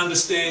study and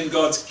understand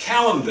God's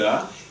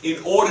calendar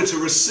in order to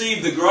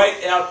receive the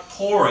great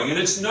outpouring. And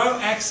it's no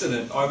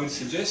accident, I would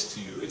suggest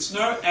to you, it's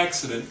no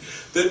accident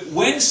that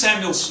when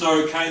Samuel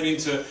Snow came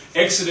into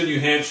Exeter, New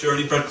Hampshire, and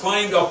he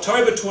proclaimed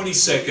October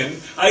 22nd,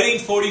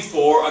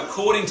 1844,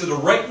 according to the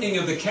reckoning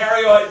of the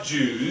Karaite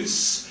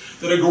Jews,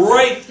 that a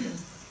great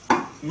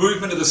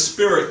movement of the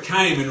Spirit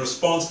came in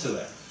response to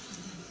that.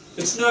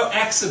 It's no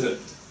accident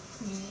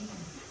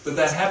that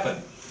that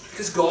happened,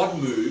 because God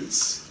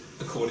moves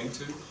according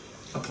to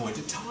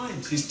appointed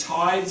times. His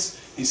tides,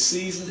 his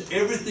seasons,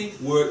 everything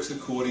works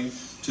according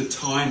to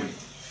timing.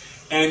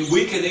 And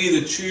we can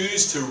either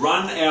choose to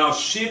run our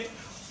ship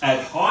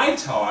at high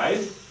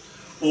tide,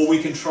 or we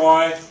can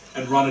try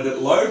and run it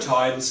at low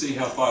tide and see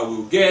how far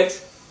we'll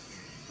get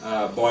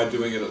by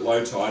doing it at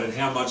low tide, and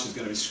how much is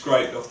going to be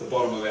scraped off the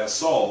bottom of our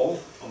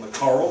soul on the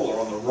coral or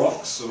on the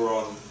rocks or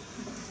on...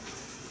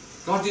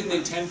 God didn't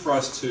intend for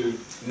us to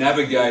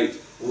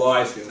navigate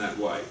life in that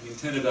way. He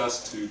intended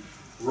us to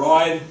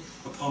ride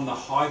upon the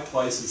high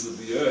places of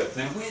the earth.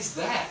 Now, where's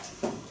that?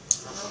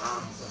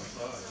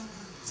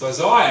 It's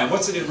Isaiah. And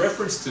what's it in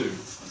reference to?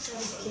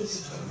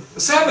 The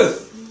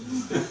Sabbath.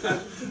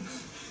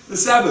 The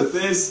Sabbath.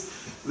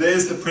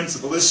 There's the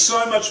principle. There's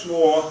so much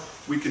more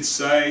we could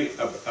say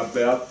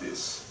about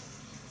this.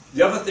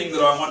 The other thing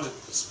that I want to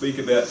speak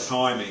about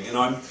timing, and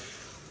I'm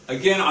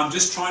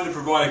just trying to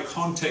provide a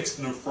context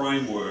and a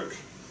framework,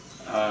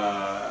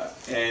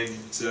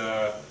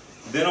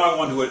 then I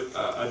want to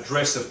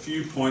address a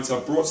few points.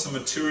 I've brought some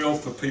material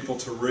for people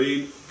to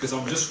read, because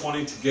I'm just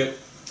wanting to get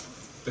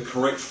the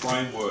correct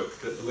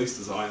framework, at least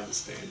as I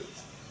understand it.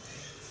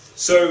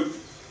 So,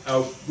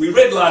 we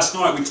talked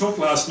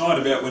last night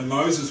about when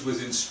Moses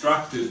was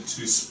instructed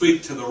to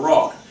speak to the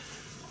rock.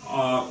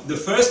 The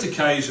first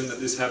occasion that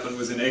this happened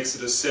was in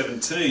Exodus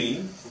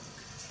 17,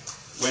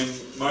 when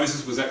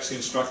Moses was actually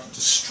instructed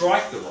to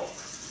strike the rock,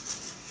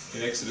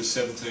 in Exodus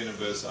 17 and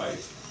verse 8.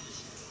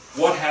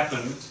 What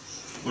happened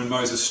when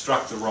Moses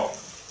struck the rock?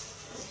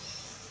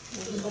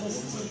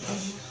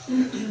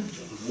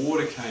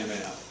 Water came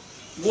out.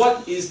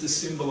 What is the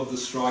symbol of the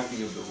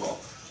striking of the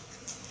rock?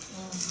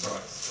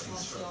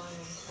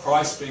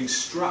 Christ being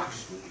struck.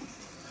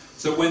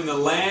 So when the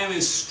Lamb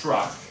is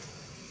struck,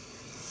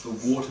 the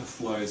water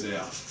flows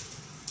out.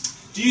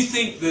 Do you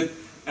think that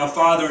our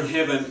Father in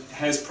heaven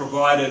has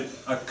provided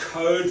a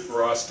code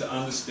for us to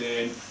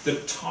understand the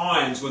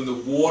times when the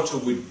water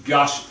would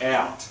gush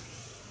out?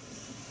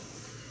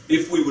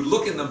 If we would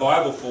look in the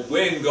Bible for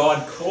when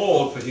God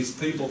called for his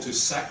people to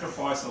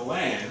sacrifice a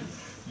lamb,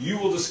 you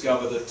will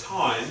discover the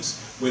times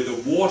where the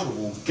water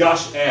will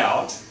gush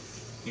out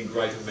in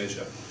greater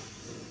measure.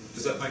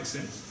 Does that make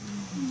sense?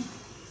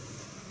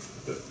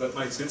 That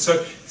makes sense.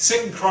 So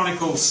 2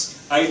 Chronicles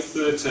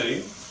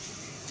 8:13.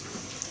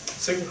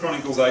 2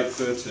 Chronicles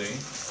 8:13.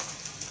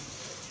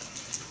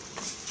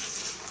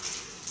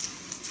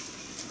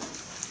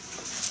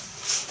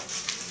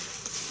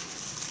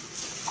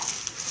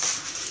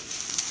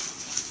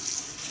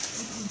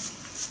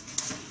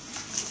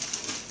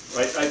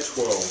 Right,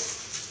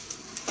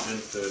 8:12 and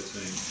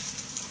 13.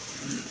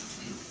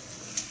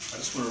 I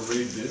just want to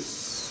read this.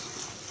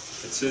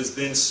 It says,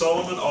 "Then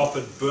Solomon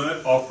offered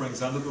burnt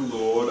offerings unto the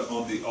Lord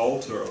on the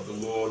altar of the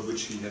Lord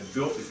which he had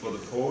built before the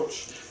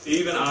porch,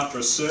 even after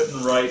a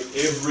certain rate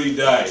every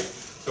day."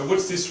 So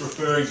what's this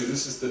referring to?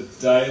 This is the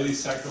daily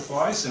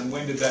sacrifice, and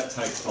when did that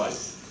take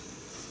place?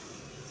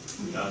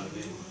 Garden of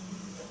Eden.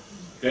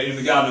 Yeah, in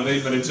the Garden of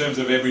Eden, but in terms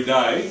of every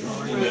day?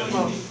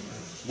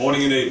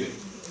 Morning and evening.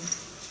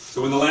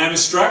 So when the lamb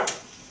is struck,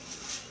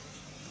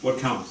 what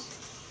comes?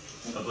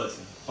 A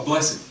blessing. A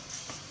blessing.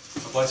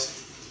 A blessing.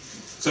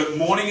 So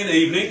morning and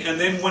evening, and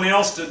then when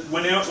else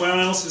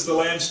is the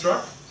lamb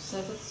struck?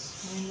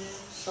 Sabbaths, New Moon,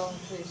 solemn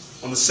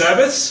feasts. On the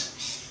Sabbaths,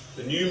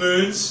 the new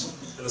moons,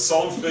 and the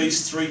solemn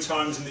feasts 3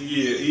 times in the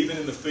year, even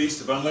in the feast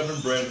of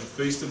unleavened bread, and the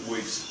feast of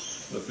weeks,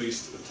 and the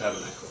feast of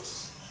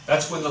tabernacles.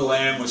 That's when the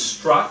lamb was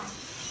struck.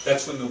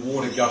 That's when the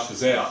water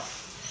gushes out.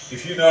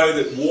 If you know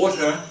that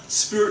water,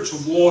 spiritual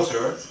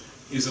water,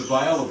 is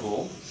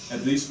available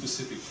at these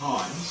specific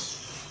times,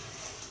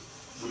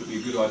 would it be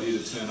a good idea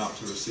to turn up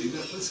to receive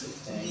that blessing?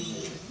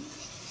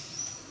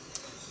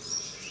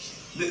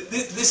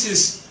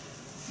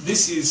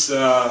 This is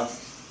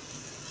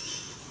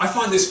I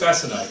find this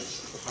fascinating.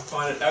 I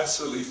find it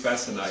absolutely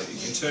fascinating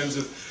in terms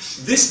of,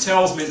 this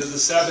tells me that the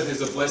Sabbath is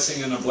a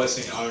blessing and a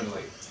blessing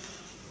only.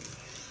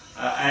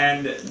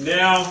 And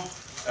now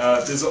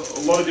there's a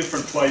lot of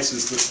different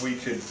places that we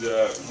could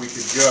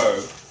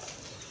go.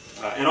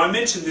 And I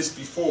mentioned this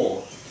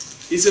before.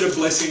 Is it a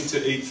blessing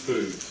to eat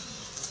food?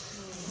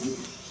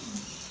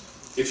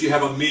 If you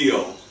have a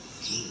meal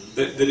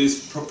that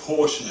is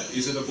proportionate,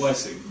 is it a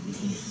blessing?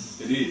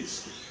 It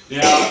is.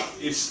 Now,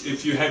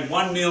 if you had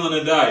one meal in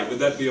a day, would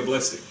that be a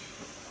blessing?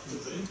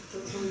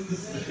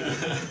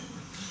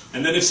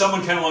 And then if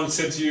someone came along and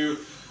said to you,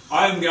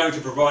 I am going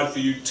to provide for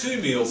you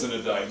 2 meals in a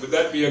day, would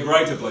that be a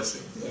greater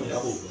blessing?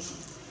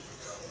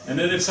 And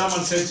then if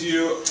someone said to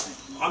you,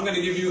 I'm going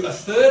to give you a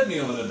 3rd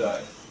meal in a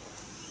day,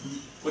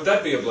 would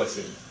that be a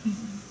blessing?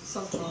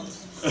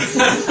 Sometimes.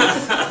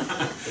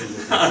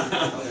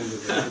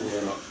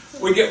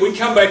 We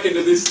come back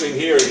into this thing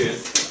here again.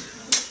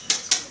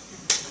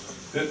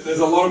 There's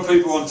a lot of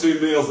people on 2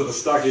 meals that are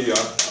stuck here.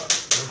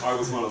 I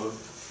was one of them.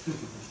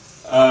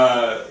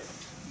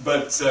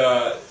 But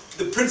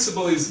the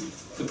principle is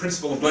the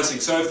principle of blessing.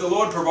 So if the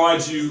Lord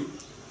provides you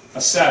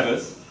a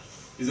Sabbath,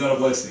 is that a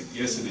blessing?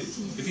 Yes, it is.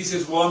 If He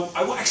says, well,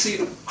 I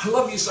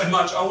love you so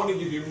much, I want to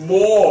give you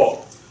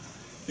more,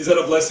 is that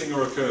a blessing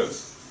or a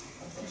curse?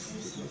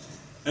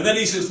 And then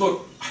He says,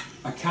 look,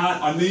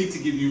 I need to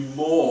give you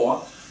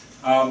more.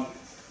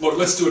 Look,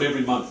 let's do it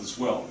every month as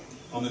well,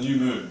 on the new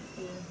moon.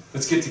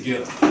 Let's get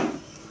together.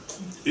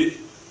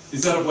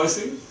 Is that a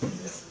blessing?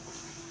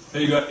 Now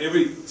you've got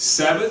every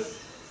Sabbath,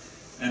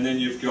 and then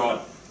you've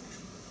got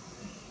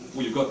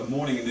the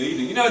morning and the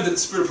evening. You know that the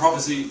Spirit of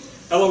Prophecy,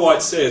 Ellen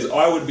White says,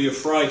 I would be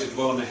afraid to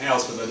dwell in a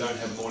house where they don't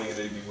have morning and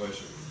evening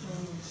worship.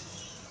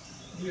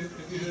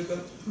 Have you heard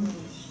that?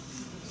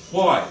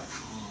 Why?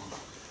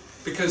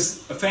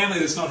 Because a family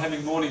that's not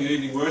having morning and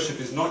evening worship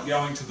is not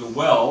going to the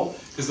well,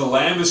 because the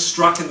lamb is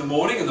struck in the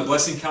morning and the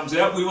blessing comes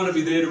out. We want to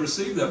be there to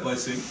receive that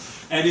blessing.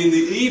 And in the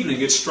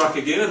evening it's struck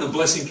again and the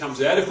blessing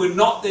comes out. If we're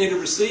not there to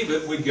receive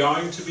it, we're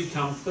going to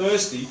become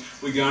thirsty,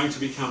 we're going to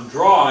become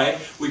dry,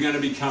 we're going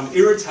to become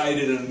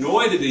irritated and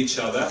annoyed at each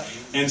other,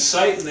 and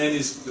Satan then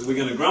we're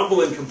going to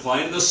grumble and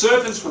complain, and the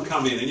serpents will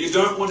come in. And you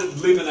don't want to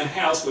live in a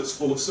house where it's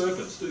full of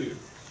serpents, do you?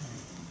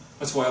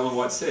 That's why Ellen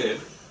White said,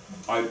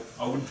 I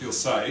wouldn't feel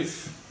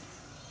safe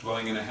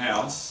dwelling in a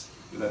house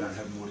where they don't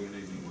have morning and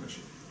evening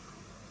worship.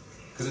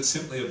 Because it's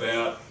simply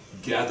about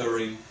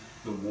gathering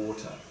the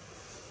water.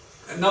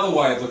 Another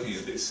way of looking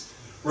at this,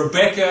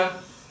 Rebecca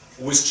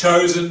was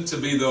chosen to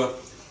be the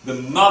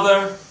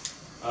mother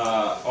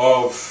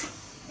or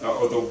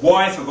the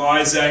wife of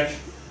Isaac,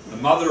 the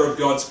mother of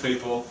God's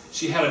people.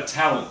 She had a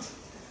talent.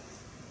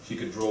 She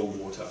could draw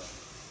water.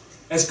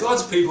 As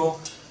God's people,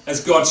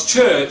 as God's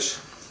church,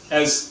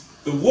 as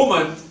the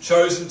woman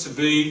chosen to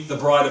be the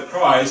bride of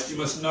Christ, you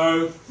must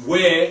know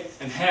where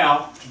and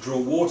how to draw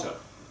water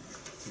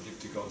to give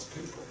to God's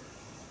people.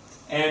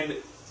 And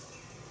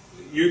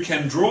you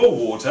can draw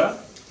water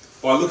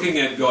by looking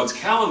at God's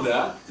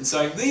calendar and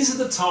saying, these are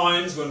the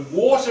times when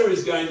water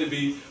is going to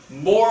be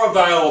more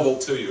available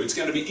to you. It's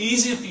going to be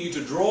easier for you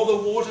to draw the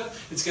water.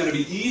 It's going to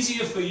be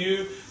easier for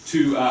you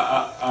to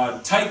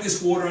take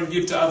this water and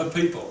give to other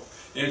people.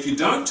 And if you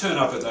don't turn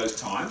up at those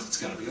times, it's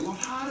going to be a lot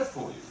harder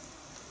for you.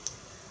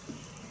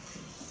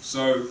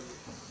 So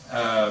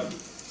I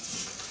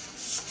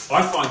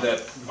find that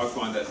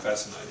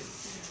fascinating.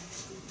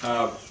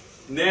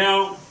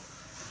 Now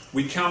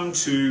we come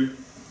to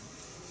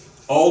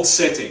old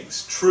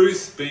settings,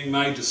 truth being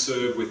made to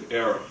serve with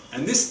error.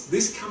 And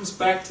this comes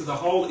back to the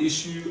whole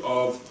issue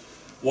of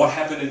what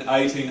happened in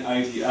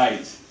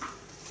 1888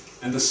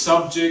 and the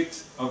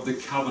subject of the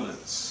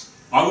covenants.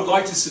 I would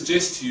like to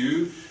suggest to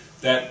you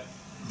that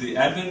the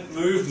Advent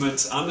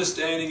movement's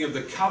understanding of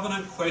the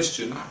covenant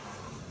question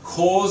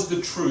caused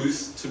the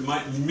truth to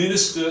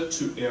minister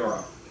to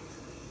error.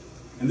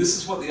 And this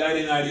is what the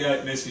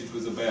 1888 message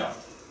was about.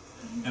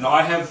 And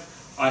I have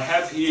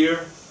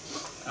here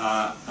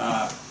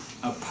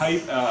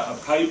a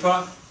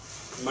paper.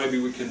 Maybe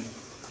we can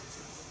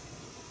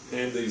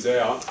hand these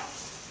out.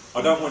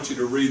 I don't want you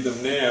to read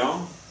them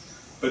now,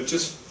 but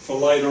just for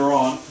later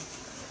on.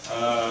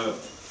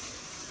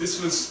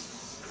 This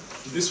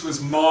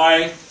was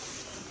my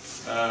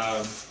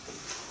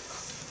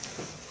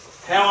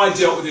how I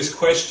dealt with this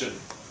question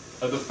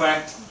of the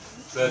fact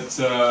that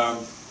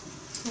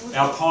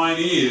our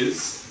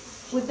pioneers.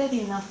 Would that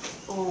be enough,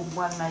 or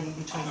one maybe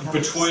between couples?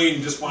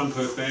 Between, just one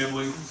per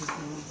family.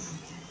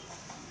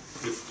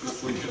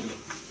 If we can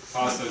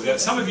pass those out.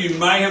 Some of you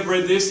may have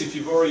read this. If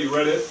you've already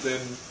read it, then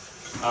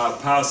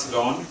pass it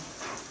on.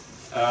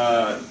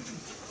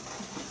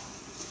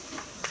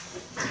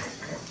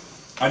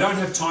 I don't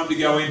have time to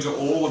go into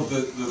all of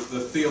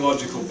the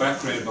theological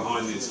background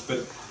behind this,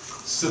 but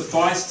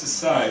suffice to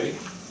say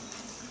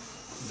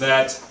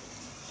that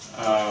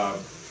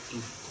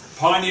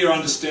pioneer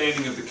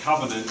understanding of the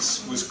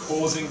covenants was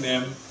causing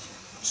them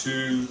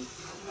to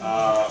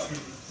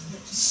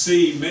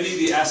see many of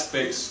the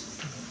aspects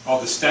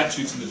of the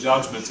statutes and the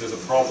judgments as a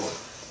problem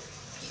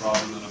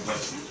rather than a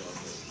blessing.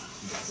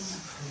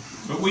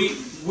 But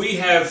we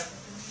have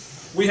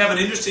an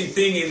interesting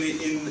thing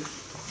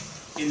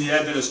in the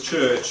Adventist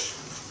Church.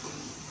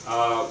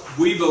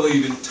 We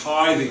believe in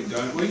tithing,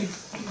 don't we?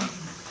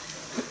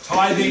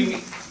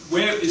 Tithing.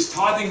 Where is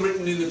tithing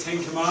written in the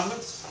Ten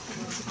Commandments?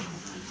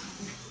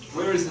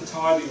 Where is the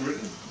tithing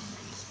written?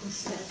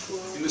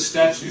 In the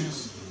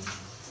statutes.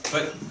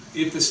 But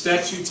if the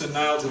statutes are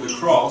nailed to the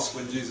cross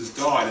when Jesus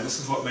died, and this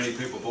is what many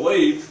people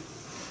believe,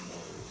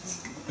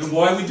 then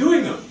why are we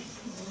doing them?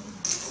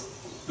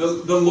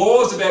 The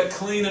law is about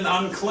clean and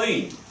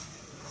unclean.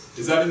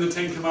 Is that in the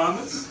Ten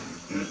Commandments?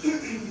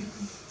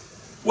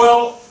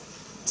 Well,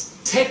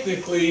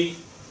 technically,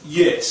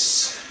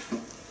 yes.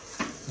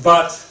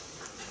 But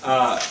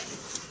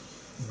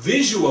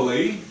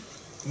visually,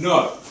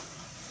 no.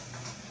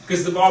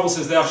 Because the Bible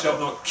says, thou shalt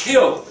not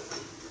kill.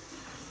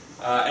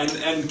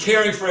 And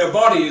caring for our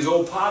body is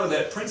all part of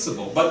that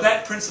principle. But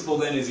that principle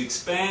then is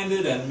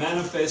expanded and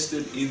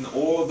manifested in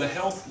all of the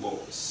health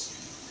laws.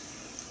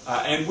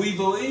 And we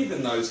believe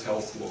in those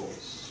health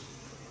laws.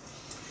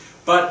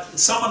 But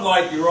someone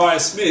like Uriah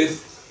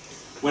Smith,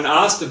 when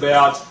asked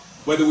about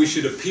whether we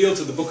should appeal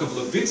to the book of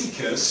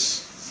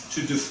Leviticus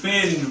to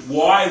defend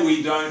why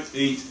we don't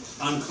eat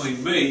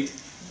unclean meat,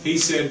 he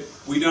said,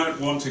 we don't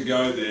want to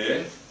go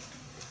there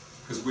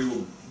because we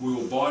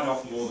will bite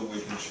off more than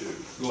we can chew.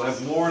 We'll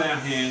have more in our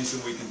hands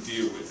than we can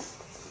deal with.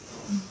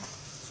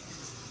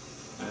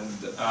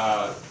 And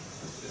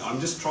I'm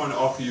just trying to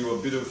offer you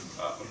a bit of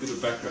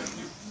background.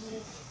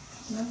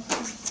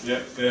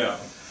 Yeah.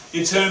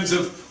 In terms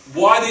of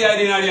why the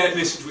 1888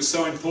 message was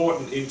so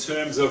important, in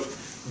terms of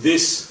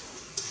this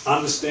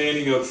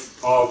understanding of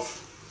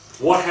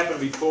what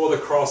happened before the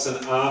cross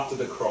and after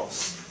the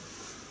cross.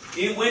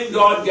 When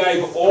God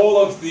gave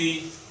all of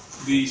the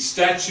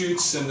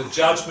statutes and the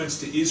judgments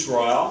to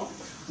Israel,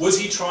 was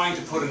he trying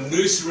to put a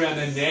noose around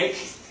their neck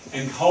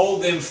and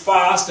hold them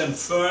fast and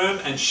firm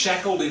and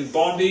shackled in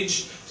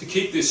bondage to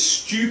keep this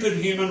stupid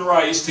human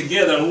race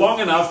together long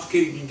enough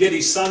to get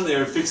his son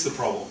there and fix the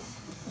problem?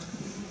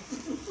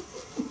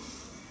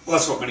 Well,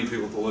 that's what many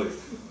people believe.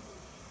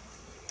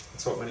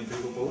 That's what many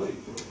people believe.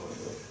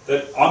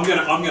 That I'm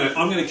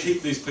going to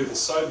keep these people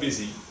so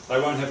busy they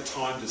won't have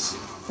time to sin.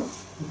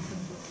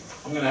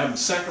 I'm going to have them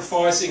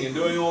sacrificing and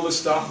doing all this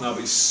stuff, and they'll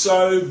be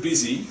so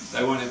busy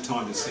they won't have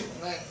time to sin.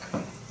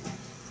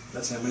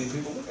 That's how many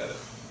people look at it.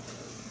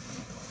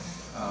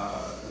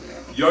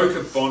 Yoke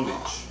of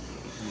bondage.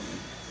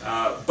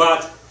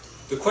 But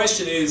the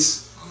question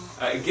is,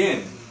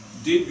 again,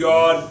 did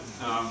God...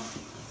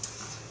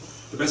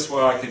 the best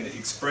way I can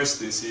express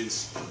this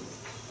is,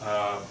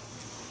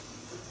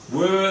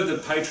 were the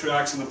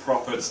patriarchs and the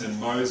prophets and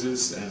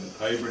Moses and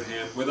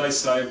Abraham, were they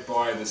saved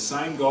by the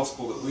same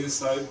gospel that we're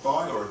saved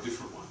by, or a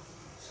different one?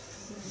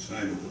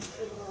 Same.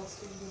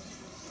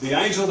 The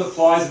angel that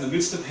flies in the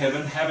midst of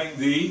heaven, having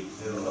the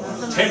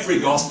temporary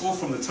gospel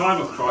from the time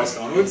of Christ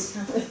onwards.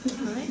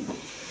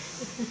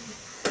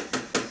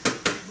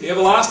 The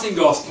everlasting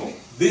gospel.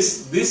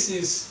 This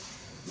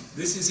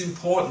is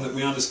important that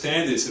we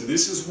understand this, and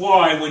this is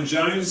why when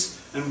Jones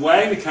and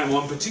Wagner came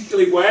along,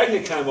 particularly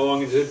Wagner came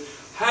along and said,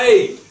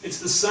 hey, it's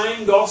the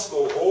same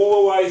gospel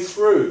all the way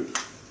through.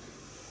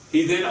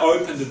 He then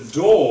opened a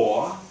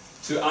door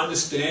to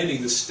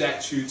understanding the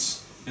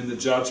statutes and the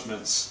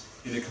judgments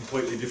in a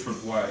completely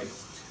different way.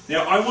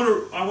 Now, I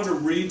want to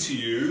read to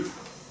you,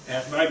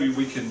 and maybe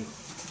we can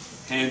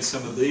hand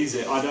some of these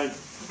out. I don't...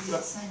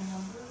 Same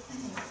number?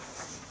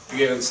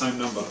 Yeah, the same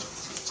number.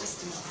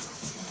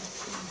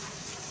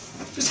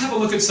 Just have a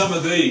look at some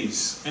of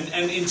these,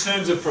 and in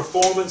terms of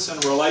performance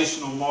and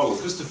relational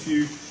models, just a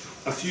few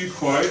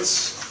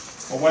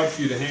quotes. I'll wait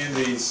for you to hand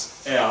these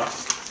out.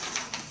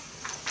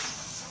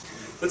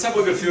 Let's have a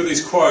look at a few of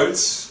these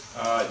quotes.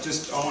 I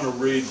want to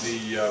read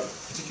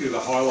particularly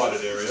the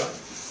highlighted area.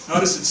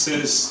 Notice it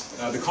says,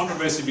 the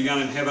controversy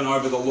begun in heaven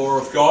over the law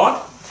of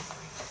God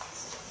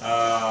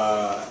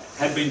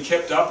had been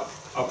kept up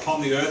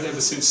upon the earth ever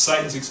since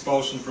Satan's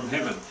expulsion from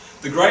heaven.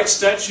 The great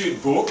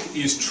statute book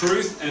is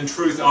truth and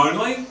truth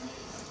only,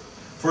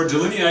 for it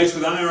delineates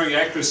with unerring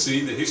accuracy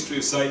the history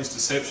of Satan's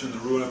deception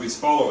and the ruin of his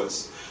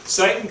followers.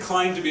 Satan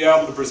claimed to be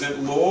able to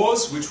present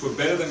laws which were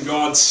better than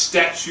God's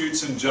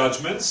statutes and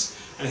judgments,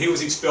 and he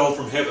was expelled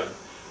from heaven.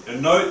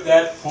 And note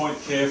that point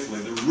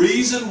carefully. The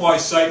reason why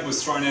Satan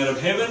was thrown out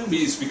of heaven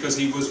is because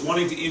he was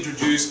wanting to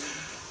introduce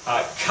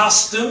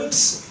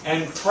customs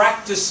and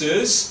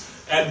practices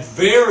at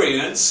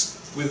variance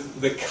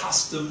with the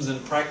customs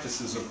and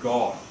practices of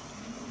God.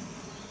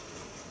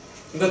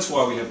 And that's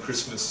why we have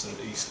Christmas and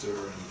Easter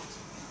and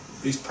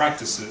these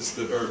practices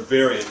that are at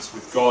variance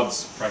with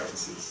God's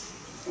practices.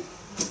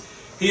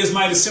 He has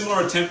made a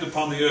similar attempt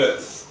upon the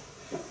earth.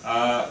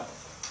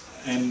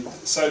 And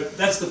so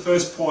that's the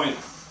first point.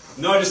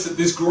 Notice that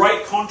this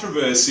great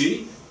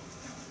controversy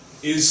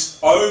is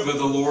over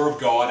the law of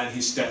God and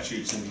his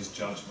statutes and his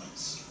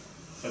judgments.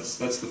 That's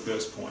the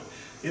first point.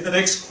 In the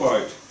next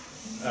quote,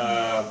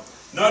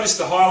 notice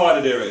the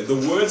highlighted area. The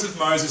words of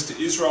Moses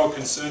to Israel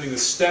concerning the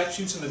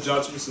statutes and the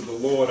judgments of the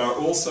Lord are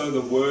also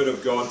the word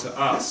of God to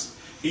us.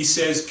 he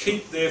says,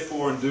 keep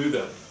therefore and do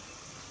them.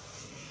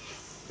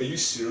 Are you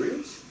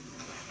serious?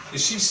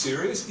 Is she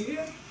serious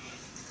here?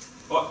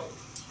 What?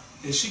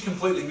 Has she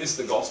completely missed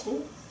the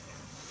gospel?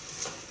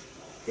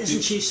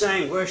 Isn't she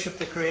saying worship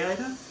the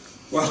Creator?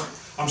 Well,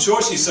 I'm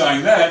sure she's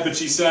saying that, but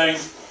she's saying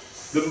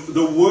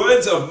the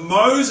words of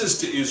Moses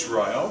to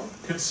Israel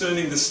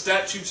concerning the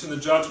statutes and the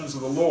judgments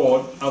of the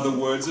Lord are the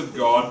words of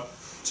God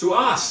to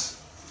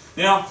us.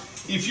 Now,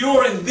 if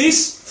you're in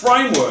this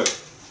framework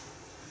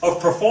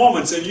of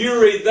performance and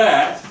you read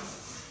that,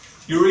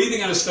 you're either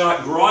going to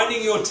start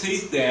grinding your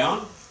teeth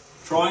down,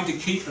 trying to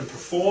keep and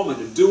perform and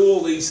to do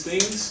all these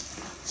things,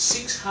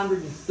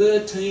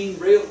 613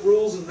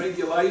 rules and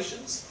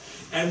regulations,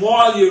 and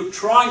while you're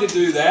trying to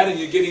do that and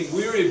you're getting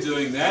weary of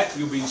doing that,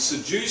 you'll be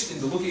seduced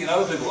into looking at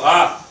other people.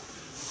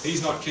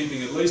 He's not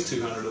keeping at least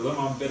 200 of them,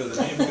 I'm better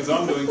than him because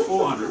I'm doing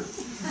 400,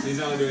 he's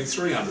only doing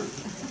 300.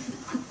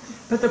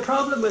 But the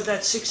problem with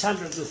that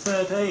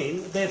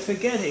 613, they're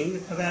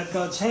forgetting about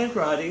God's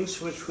handwritings,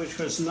 which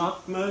was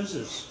not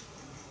Moses.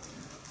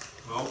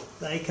 Well,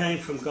 they came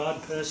from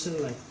God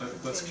personally.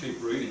 Let's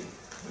keep reading.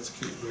 Let's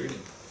keep reading.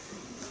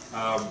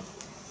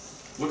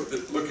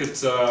 Look at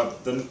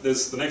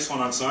the next one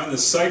I'm saying. The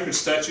sacred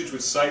statutes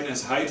which Satan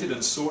has hated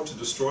and sought to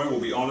destroy will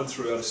be honoured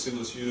throughout a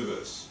sinless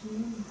universe.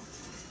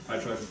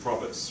 Patriarch and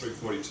Prophets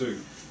 3:42.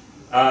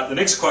 The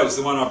next quote is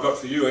the one I've got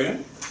for you,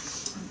 Ian.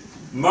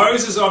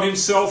 Moses of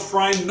himself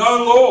framed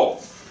no law.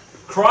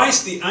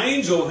 Christ, the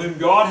angel whom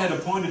God had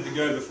appointed to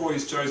go before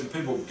his chosen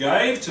people,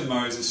 gave to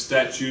Moses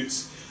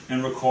statutes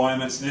and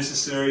requirements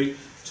necessary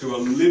to a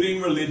living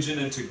religion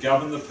and to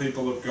govern the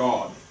people of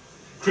God.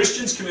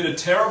 Christians commit a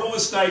terrible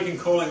mistake in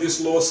calling this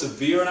law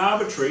severe and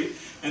arbitrary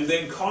and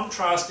then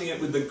contrasting it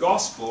with the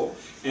gospel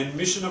and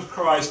mission of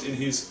Christ in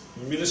his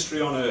ministry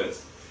on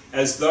earth,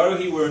 as though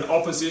he were in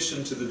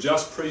opposition to the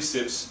just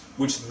precepts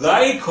which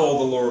they call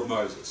the law of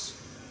Moses.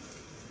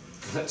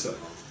 That's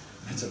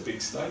a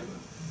big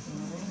statement.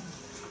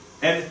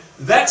 And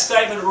that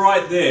statement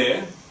right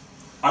there,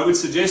 I would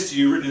suggest to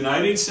you, written in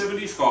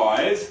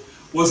 1875,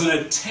 was an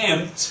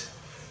attempt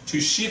to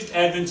shift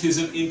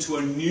Adventism into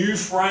a new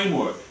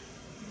framework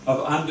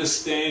of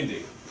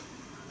understanding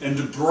and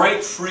to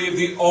break free of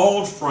the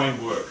old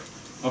framework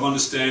of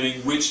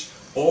understanding which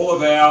all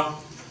of our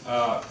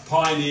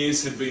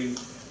pioneers had been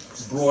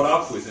brought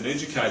up with and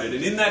educated.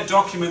 And in that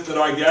document that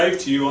I gave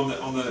to you on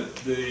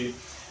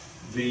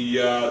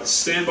the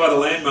Stand by the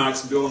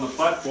Landmarks and Build on the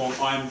Platform,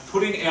 I am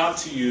putting out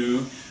to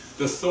you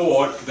the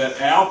thought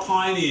that our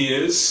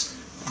pioneers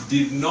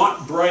did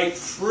not break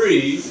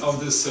free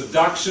of the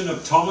seduction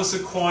of Thomas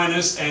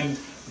Aquinas and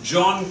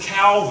John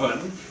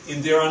Calvin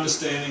in their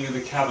understanding of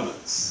the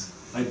covenants.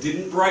 They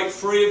didn't break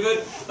free of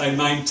it. They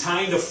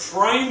maintained a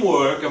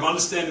framework of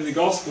understanding the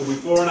gospel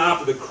before and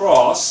after the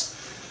cross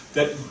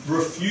that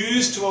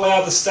refused to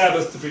allow the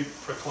Sabbath to be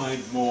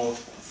proclaimed more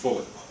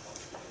fully.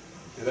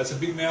 Now, that's a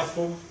big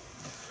mouthful,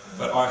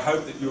 but I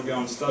hope that you'll go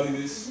and study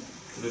this,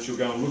 and that you'll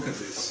go and look at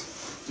this,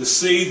 to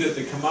see that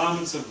the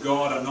commandments of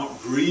God are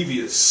not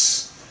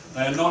grievous.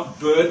 They are not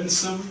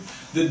burdensome.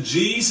 That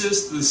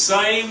Jesus, the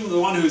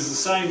one who is the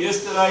same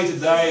yesterday,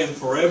 today and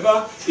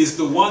forever, is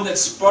the one that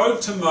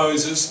spoke to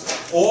Moses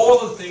all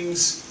the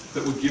things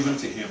that were given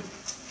to him.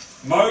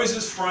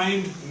 Moses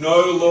framed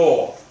no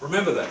law.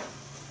 Remember that.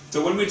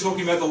 So when we're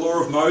talking about the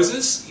law of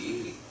Moses,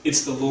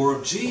 it's the law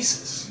of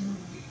Jesus.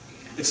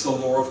 It's the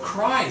law of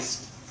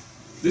Christ.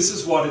 This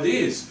is what it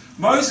is.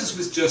 Moses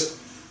was just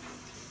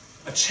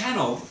a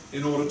channel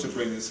in order to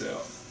bring this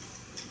out.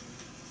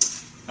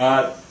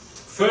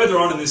 Further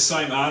on in this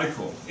same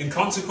article, in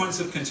consequence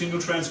of continual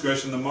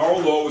transgression, the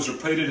moral law was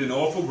repeated in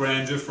awful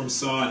grandeur from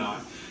Sinai.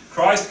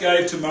 Christ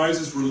gave to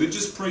Moses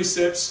religious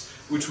precepts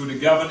which were to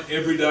govern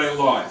everyday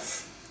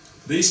life.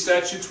 These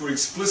statutes were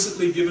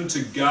explicitly given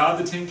to guard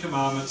the Ten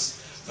Commandments.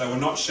 They were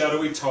not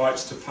shadowy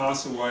types to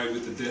pass away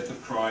with the death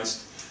of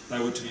Christ. They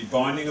were to be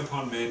binding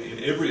upon men in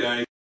every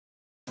age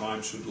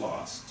time should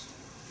last.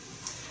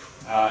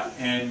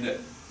 And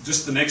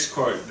just the next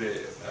quote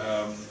there.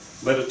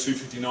 Letter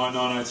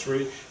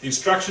 259-903. The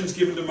instructions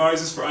given to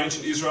Moses for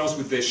ancient Israels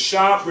with their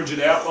sharp, rigid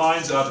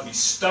outlines are to be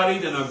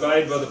studied and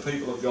obeyed by the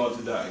people of God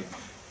today.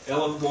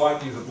 Ellen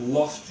White, you have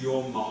lost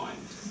your mind.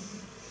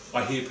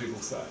 I hear people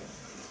say.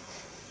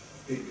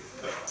 Do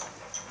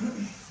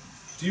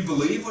you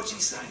believe what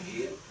she's saying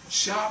here?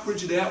 Sharp,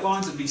 rigid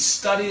outlines are to be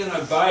studied and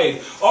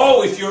obeyed.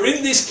 Oh, if you're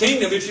in this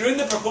kingdom, if you're in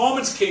the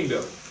performance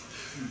kingdom,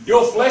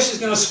 your flesh is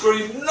going to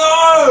scream,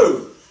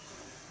 no!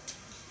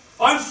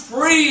 I'm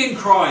free in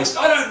Christ.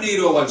 I don't need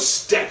all those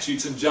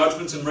statutes and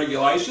judgments and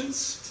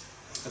regulations.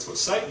 That's what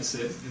Satan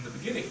said in the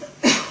beginning.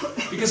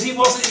 Because he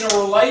wasn't in a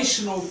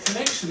relational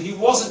connection. He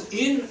wasn't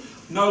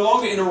no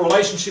longer in a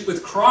relationship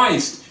with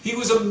Christ. He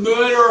was a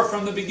murderer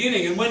from the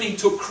beginning. And when he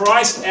took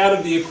Christ out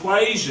of the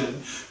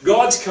equation,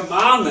 God's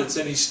commandments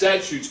and his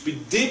statutes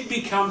did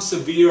become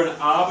severe and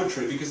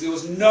arbitrary because there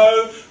was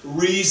no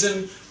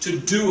reason to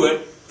do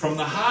it from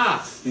the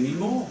heart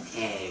anymore.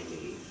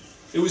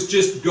 It was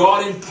just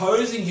God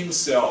imposing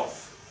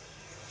himself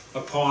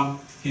upon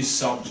his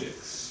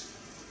subjects.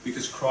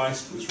 because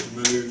Christ was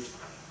removed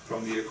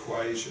from the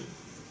equation.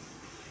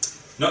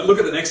 Now, look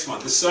at the next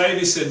one. The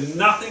Saviour said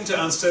nothing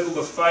to unsettle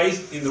the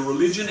faith in the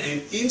religion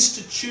and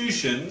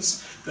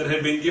institutions that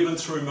had been given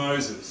through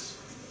Moses.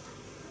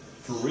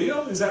 For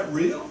real? Is that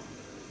real?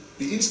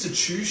 The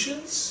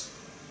institutions?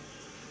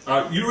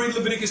 You read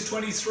Leviticus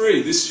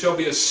 23. This shall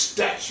be a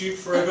statute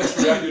forever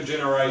throughout your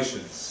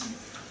generations.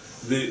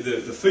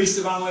 The Feast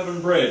of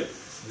Unleavened Bread,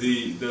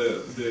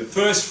 the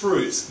first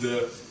fruits,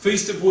 the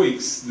Feast of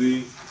Weeks,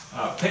 the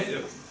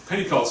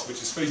Pentecost,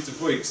 which is Feast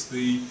of Weeks,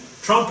 the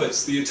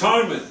trumpets, the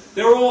atonement.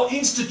 They're all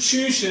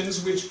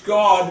institutions which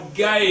God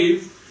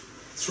gave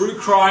through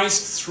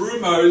Christ, through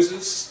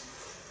Moses,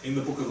 in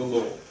the book of the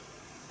law.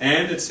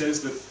 And it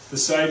says that the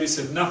Saviour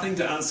said nothing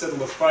to unsettle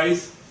the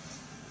faith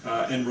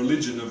and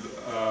religion of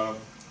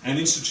an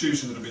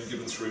institution that have been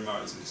given through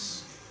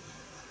Moses.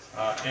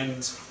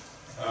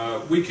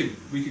 We could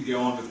go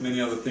on with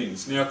many other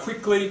things. Now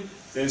quickly,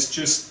 there's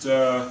just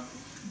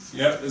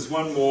there's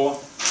one more.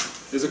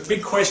 There's a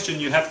big question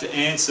you have to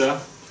answer,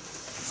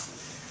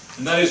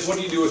 and that is, what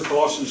do you do with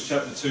Colossians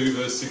chapter 2,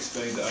 verse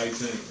 16 to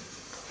 18?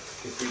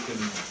 If we can,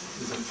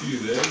 there's a few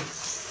there.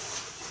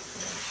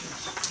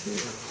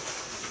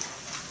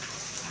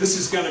 This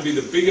is going to be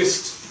the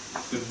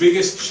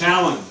biggest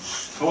challenge.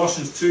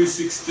 Colossians 2,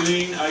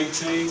 16,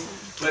 18.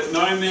 Let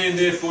no man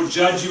therefore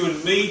judge you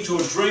in meat or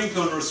drink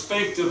on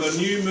respect of a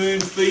new moon,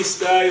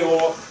 feast day,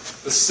 or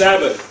the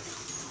Sabbath.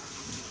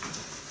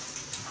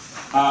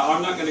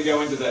 I'm not going to go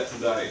into that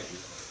today.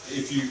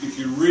 If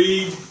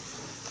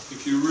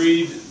you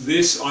read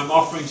this, I'm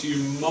offering to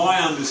you my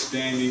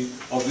understanding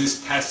of this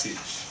passage.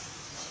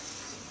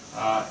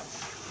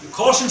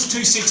 Colossians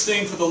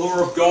 2:16 for the law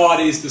of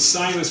God is the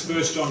same as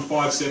 1 John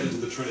 5:7 to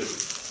the Trinity.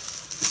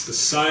 It's the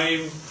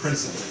same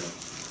principle.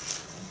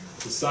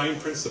 The same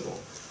principle.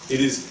 It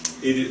is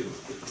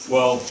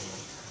well,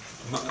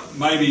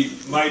 maybe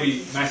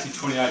Matthew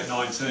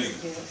 28:19.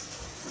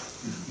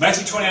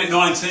 Matthew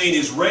 28:19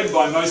 is read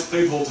by most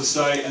people to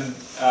say, and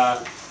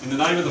in the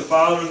name of the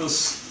Father and the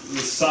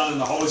Son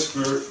and the Holy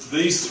Spirit,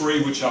 these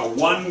three which are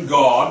one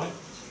God.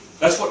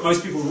 That's what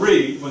most people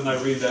read when they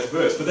read that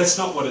verse, but that's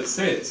not what it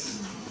says.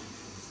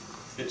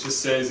 It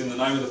just says, in the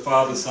name of the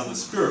Father, the Son, and the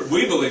Spirit.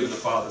 We believe in the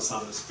Father, the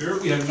Son, and the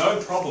Spirit. We have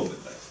no problem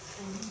with that.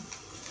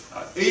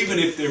 Even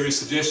if there is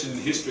suggestion in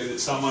history that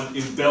someone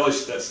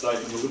embellished that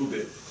statement a little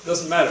bit. It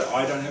doesn't matter.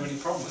 I don't have any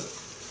problem with it.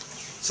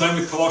 Same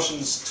with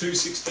Colossians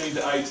 2:16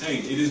 to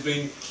 18. It has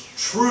been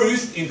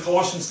truth in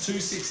Colossians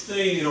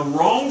 2:16 in a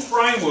wrong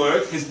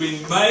framework has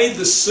been made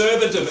the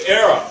servant of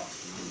error.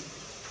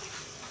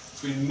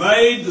 It's been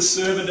made the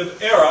servant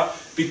of error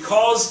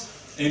because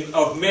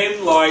of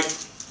men like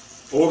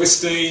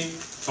Augustine,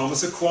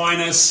 Thomas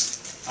Aquinas,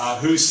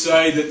 who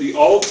say that the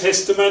Old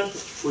Testament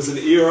was an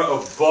era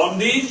of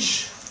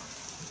bondage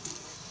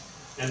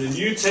and the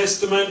New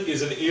Testament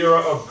is an era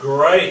of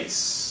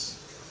grace,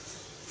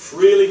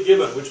 freely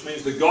given, which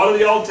means the God of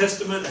the Old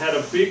Testament had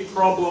a big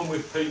problem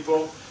with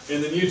people.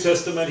 In the New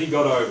Testament, he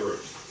got over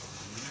it.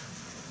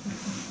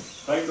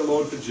 Thank the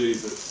Lord for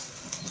Jesus.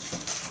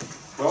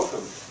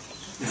 Welcome.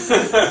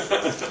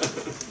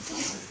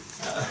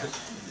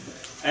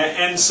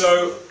 and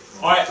so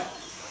I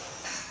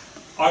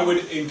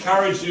would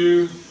encourage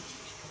you.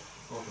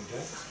 Welcome,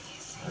 Jack.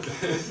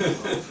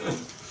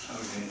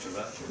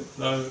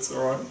 No, that's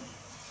all right.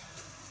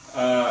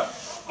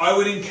 I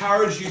would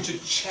encourage you to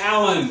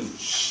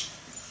challenge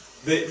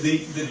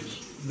the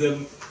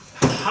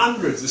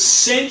hundreds, the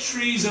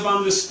centuries of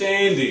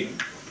understanding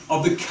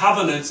of the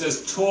covenants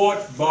as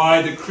taught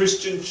by the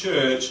Christian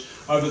church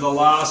over the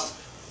last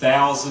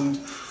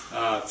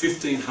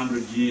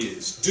 1,500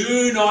 years.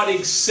 Do not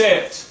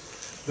accept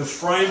the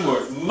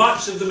framework.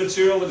 Much of the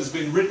material that has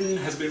been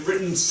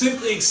written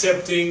simply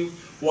accepting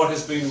what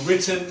has been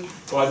written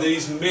by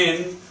these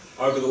men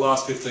over the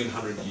last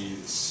 1,500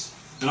 years.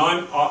 And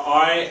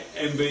I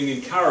am being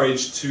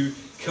encouraged to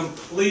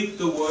complete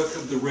the work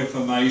of the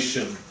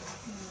Reformation,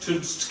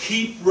 to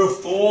keep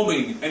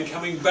reforming and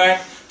coming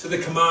back to the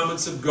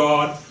commandments of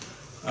God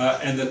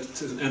and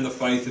the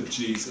faith of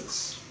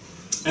Jesus.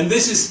 And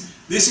this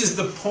is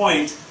the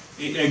point,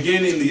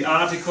 again in the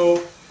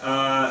article,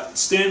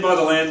 stand by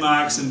the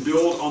landmarks and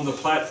build on the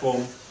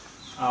platform.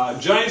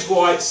 James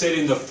White said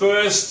in the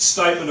first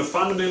statement of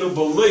fundamental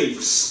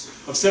beliefs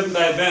of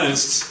Seventh-day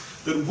Adventists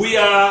that we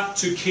are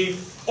to keep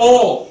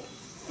all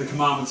the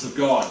commandments of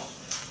God.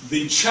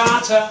 The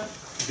charter,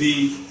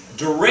 the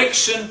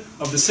direction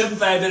of the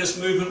Seventh-day Adventist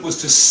movement was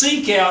to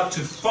seek out,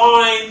 to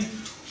find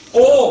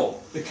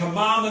all the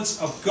commandments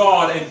of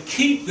God and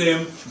keep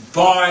them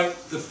by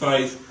the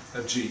faith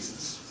of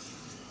Jesus.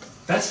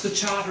 That's the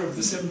charter of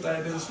the Seventh-day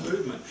Adventist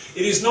movement.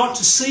 It is not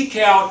to seek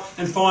out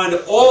and find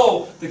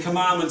all the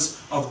commandments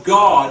of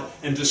God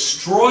and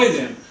destroy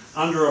them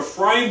under a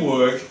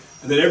framework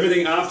that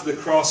everything after the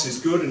cross is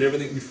good and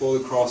everything before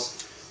the cross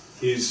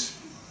is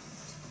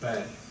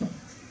bad.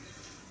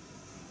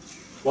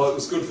 Well, it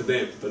was good for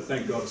them, but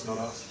thank God it's not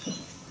us.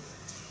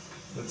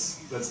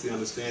 That's the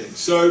understanding.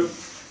 So,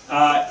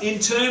 in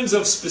terms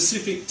of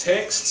specific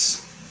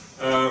texts,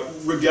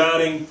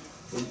 regarding,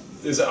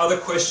 there's other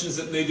questions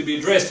that need to be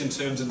addressed in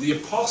terms of the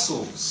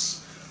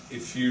apostles.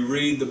 If you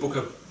read the book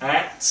of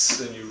Acts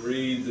and you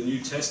read the New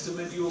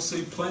Testament, you will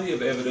see plenty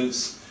of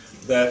evidence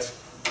that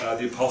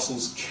the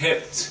apostles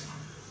kept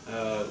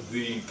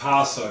the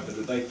Passover,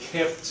 that they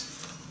kept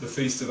the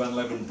Feast of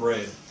Unleavened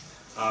Bread.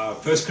 1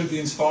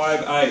 Corinthians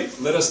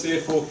 5:8, let us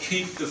therefore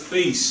keep the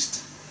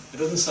feast. It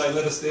doesn't say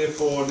let us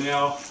therefore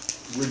now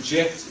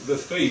reject the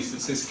feast.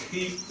 It says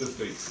keep the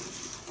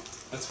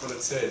feast. That's what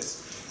it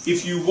says.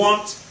 If you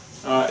want,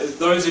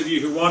 those of you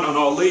who want, and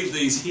I'll leave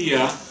these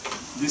here,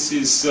 this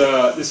is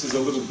a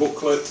little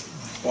booklet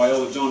by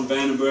Elder John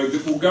Vandenberg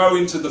that will go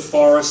into the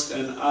forest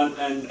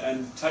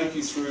and take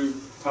you through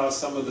past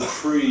some of the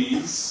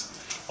trees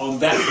on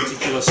that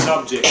particular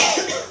subject.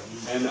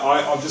 And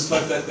I've just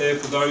left that there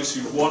for those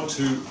who want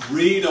to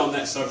read on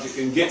that subject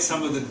and get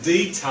some of the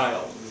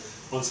detail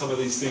on some of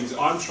these things.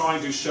 I'm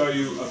trying to show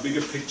you a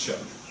bigger picture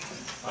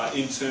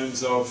in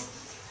terms of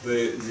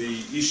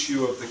the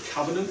issue of the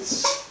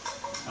covenants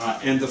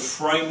and the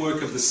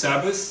framework of the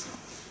Sabbath.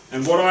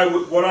 And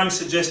what I'm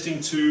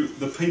suggesting to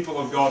the people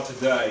of God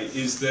today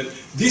is that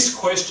this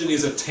question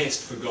is a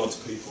test for God's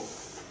people.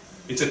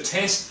 It's a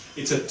test,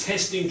 it's a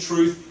testing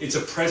truth, it's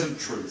a present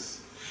truth.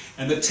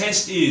 And the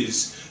test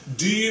is,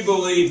 do you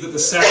believe that the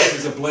Sabbath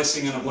is a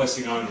blessing and a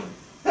blessing only?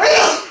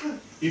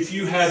 If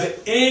you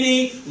have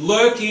any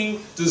lurking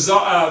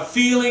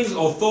feelings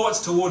or thoughts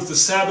towards the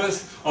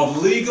Sabbath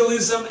of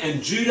legalism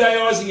and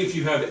Judaizing, if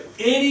you have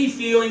any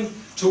feeling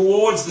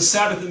towards the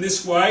Sabbath in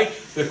this way,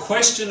 the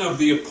question of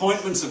the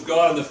appointments of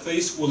God and the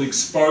feast will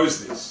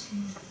expose this.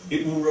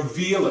 It will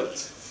reveal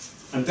it.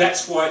 And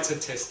that's why it's a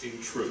testing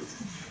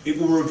truth. It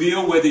will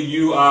reveal whether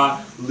you are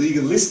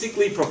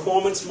legalistically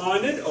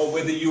performance-minded or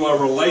whether you are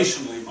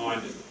relationally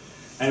minded.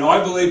 And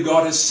I believe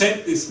God has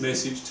sent this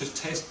message to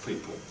test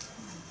people.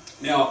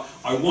 Now,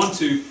 I want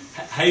to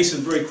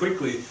hasten very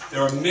quickly.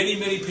 There are many,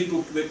 many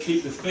people that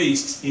keep the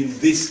feasts in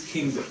this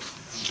kingdom.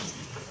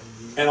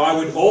 And I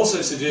would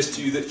also suggest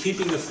to you that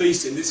keeping the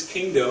feast in this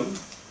kingdom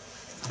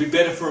would be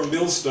better for a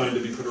millstone to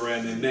be put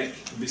around their neck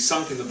and be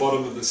sunk in the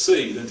bottom of the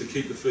sea than to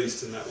keep the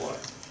feast in that way.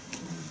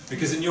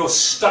 Because then you're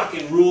stuck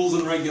in rules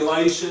and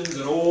regulations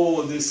and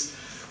all of this,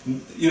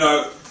 you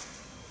know,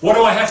 what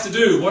do I have to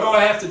do? What do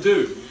I have to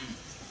do?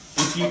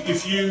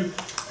 If you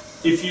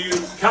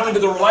come into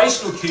the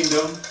relational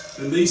kingdom,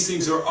 then these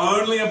things are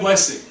only a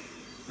blessing.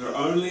 They're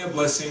only a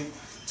blessing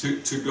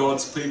to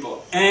God's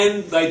people.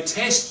 And they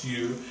test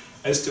you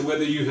as to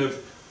whether you have,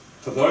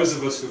 for those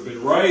of us who have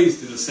been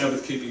raised in a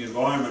Sabbath-keeping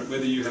environment,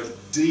 whether you have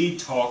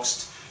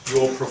detoxed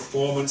your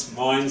performance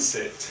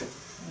mindset.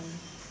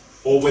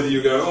 Or whether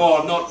you go,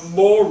 oh, not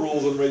more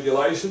rules and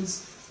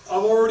regulations.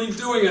 I'm already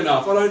doing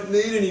enough. I don't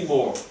need any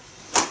more.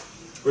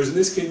 Whereas in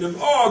this kingdom,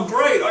 oh,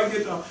 great, I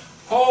get a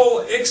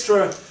whole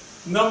extra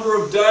number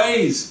of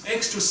days,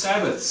 extra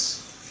Sabbaths.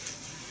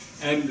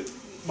 And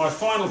my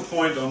final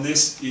point on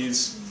this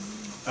is,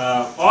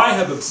 I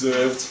have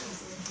observed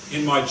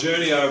in my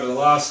journey over the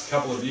last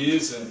couple of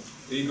years, and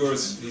Igor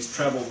he's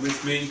travelled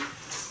with me,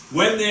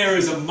 when there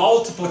is a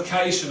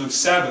multiplication of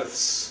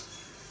Sabbaths,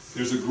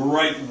 there's a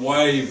great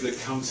wave that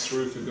comes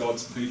through for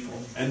God's people.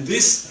 And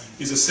this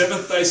is a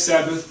seventh-day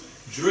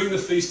Sabbath during the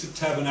Feast of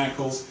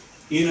Tabernacles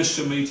in a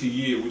Shemitah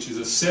year, which is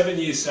a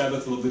 7-year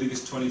Sabbath,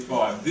 Leviticus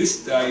 25.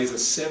 This day is a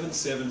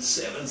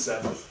 7-7-7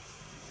 Sabbath.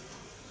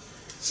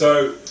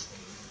 So,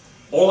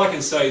 all I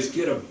can say is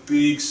get a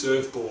big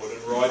surfboard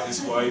and ride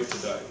this wave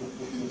today.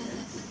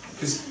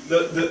 Because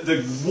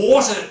the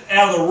water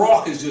out of the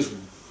rock is just,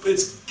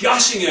 it's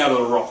gushing out of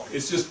the rock.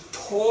 It's just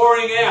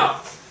pouring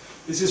out.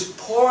 It's just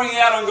pouring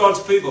out on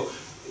God's people.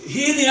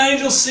 Hear the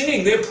angels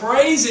singing. They're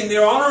praising.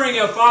 They're honouring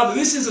our Father.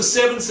 This is a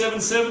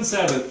 7-7-7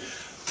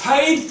 Sabbath.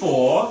 Paid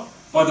for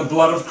by the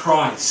blood of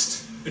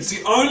Christ. It's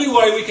the only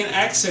way we can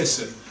access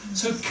it.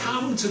 So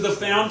come to the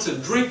fountain.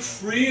 Drink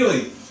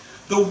freely.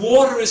 The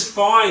water is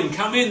fine.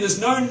 Come in.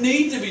 There's no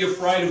need to be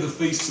afraid of the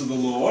feasts of the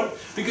Lord.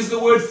 Because the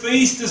word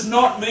feast does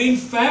not mean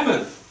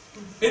famine.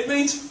 It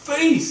means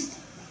feast.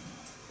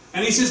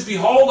 And he says,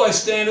 behold, I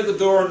stand at the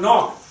door and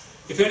knock.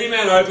 If any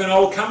man open, I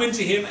will come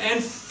into him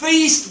and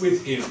feast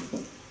with him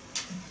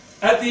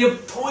at the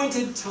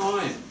appointed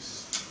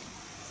times.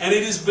 And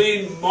it has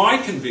been my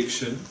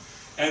conviction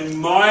and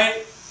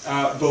my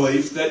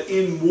belief that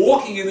in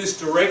walking in this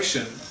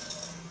direction,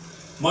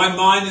 my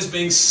mind is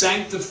being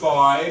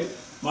sanctified,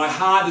 my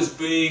heart is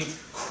being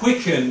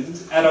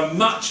quickened at a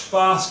much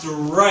faster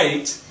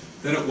rate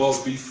than it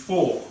was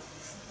before.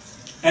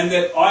 And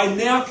that I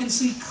now can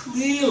see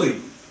clearly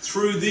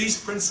through these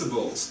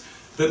principles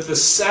that the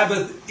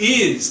Sabbath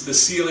is the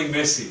sealing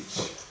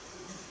message.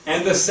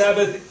 And the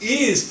Sabbath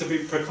is to be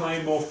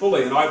proclaimed more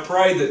fully. And I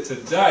pray that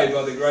today,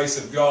 by the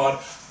grace of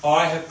God,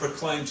 I have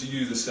proclaimed to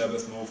you the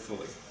Sabbath more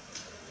fully.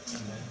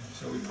 Amen.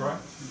 Shall we pray?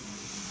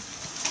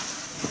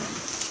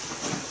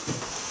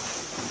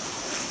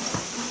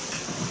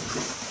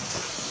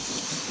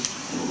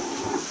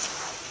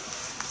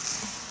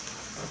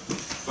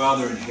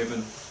 Father in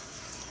heaven,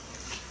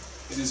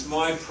 it is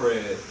my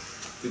prayer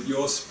that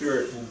your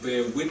Spirit will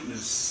bear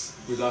witness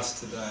with us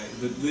today,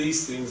 that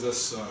these things are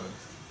so.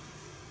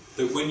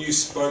 That when you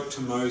spoke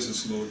to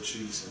Moses, Lord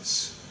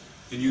Jesus,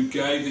 and you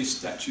gave these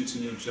statutes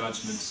and your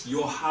judgments,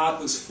 your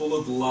heart was full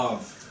of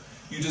love.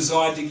 You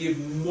desired to give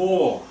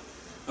more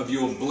of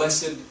your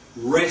blessed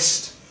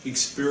rest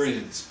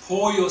experience.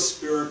 Pour your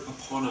Spirit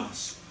upon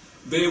us.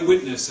 Bear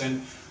witness,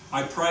 and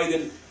I pray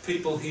that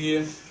people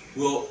here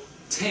will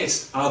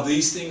test, are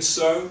these things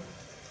so?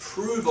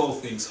 Prove all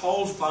things.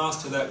 Hold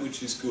fast to that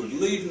which is good.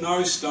 Leave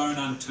no stone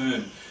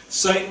unturned.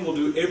 Satan will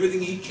do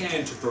everything he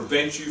can to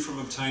prevent you from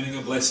obtaining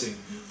a blessing,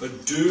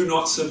 but do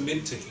not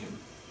submit to him.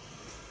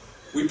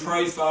 We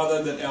pray,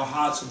 Father, that our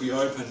hearts will be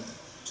open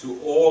to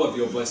all of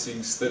your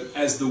blessings, that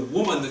as the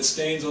woman that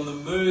stands on the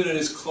moon and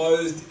is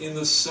clothed in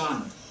the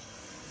sun,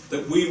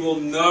 that we will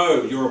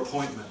know your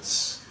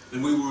appointments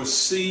and we will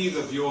receive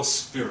of your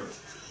Spirit.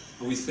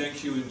 And we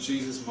thank you in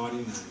Jesus' mighty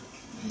name.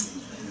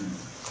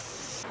 Amen.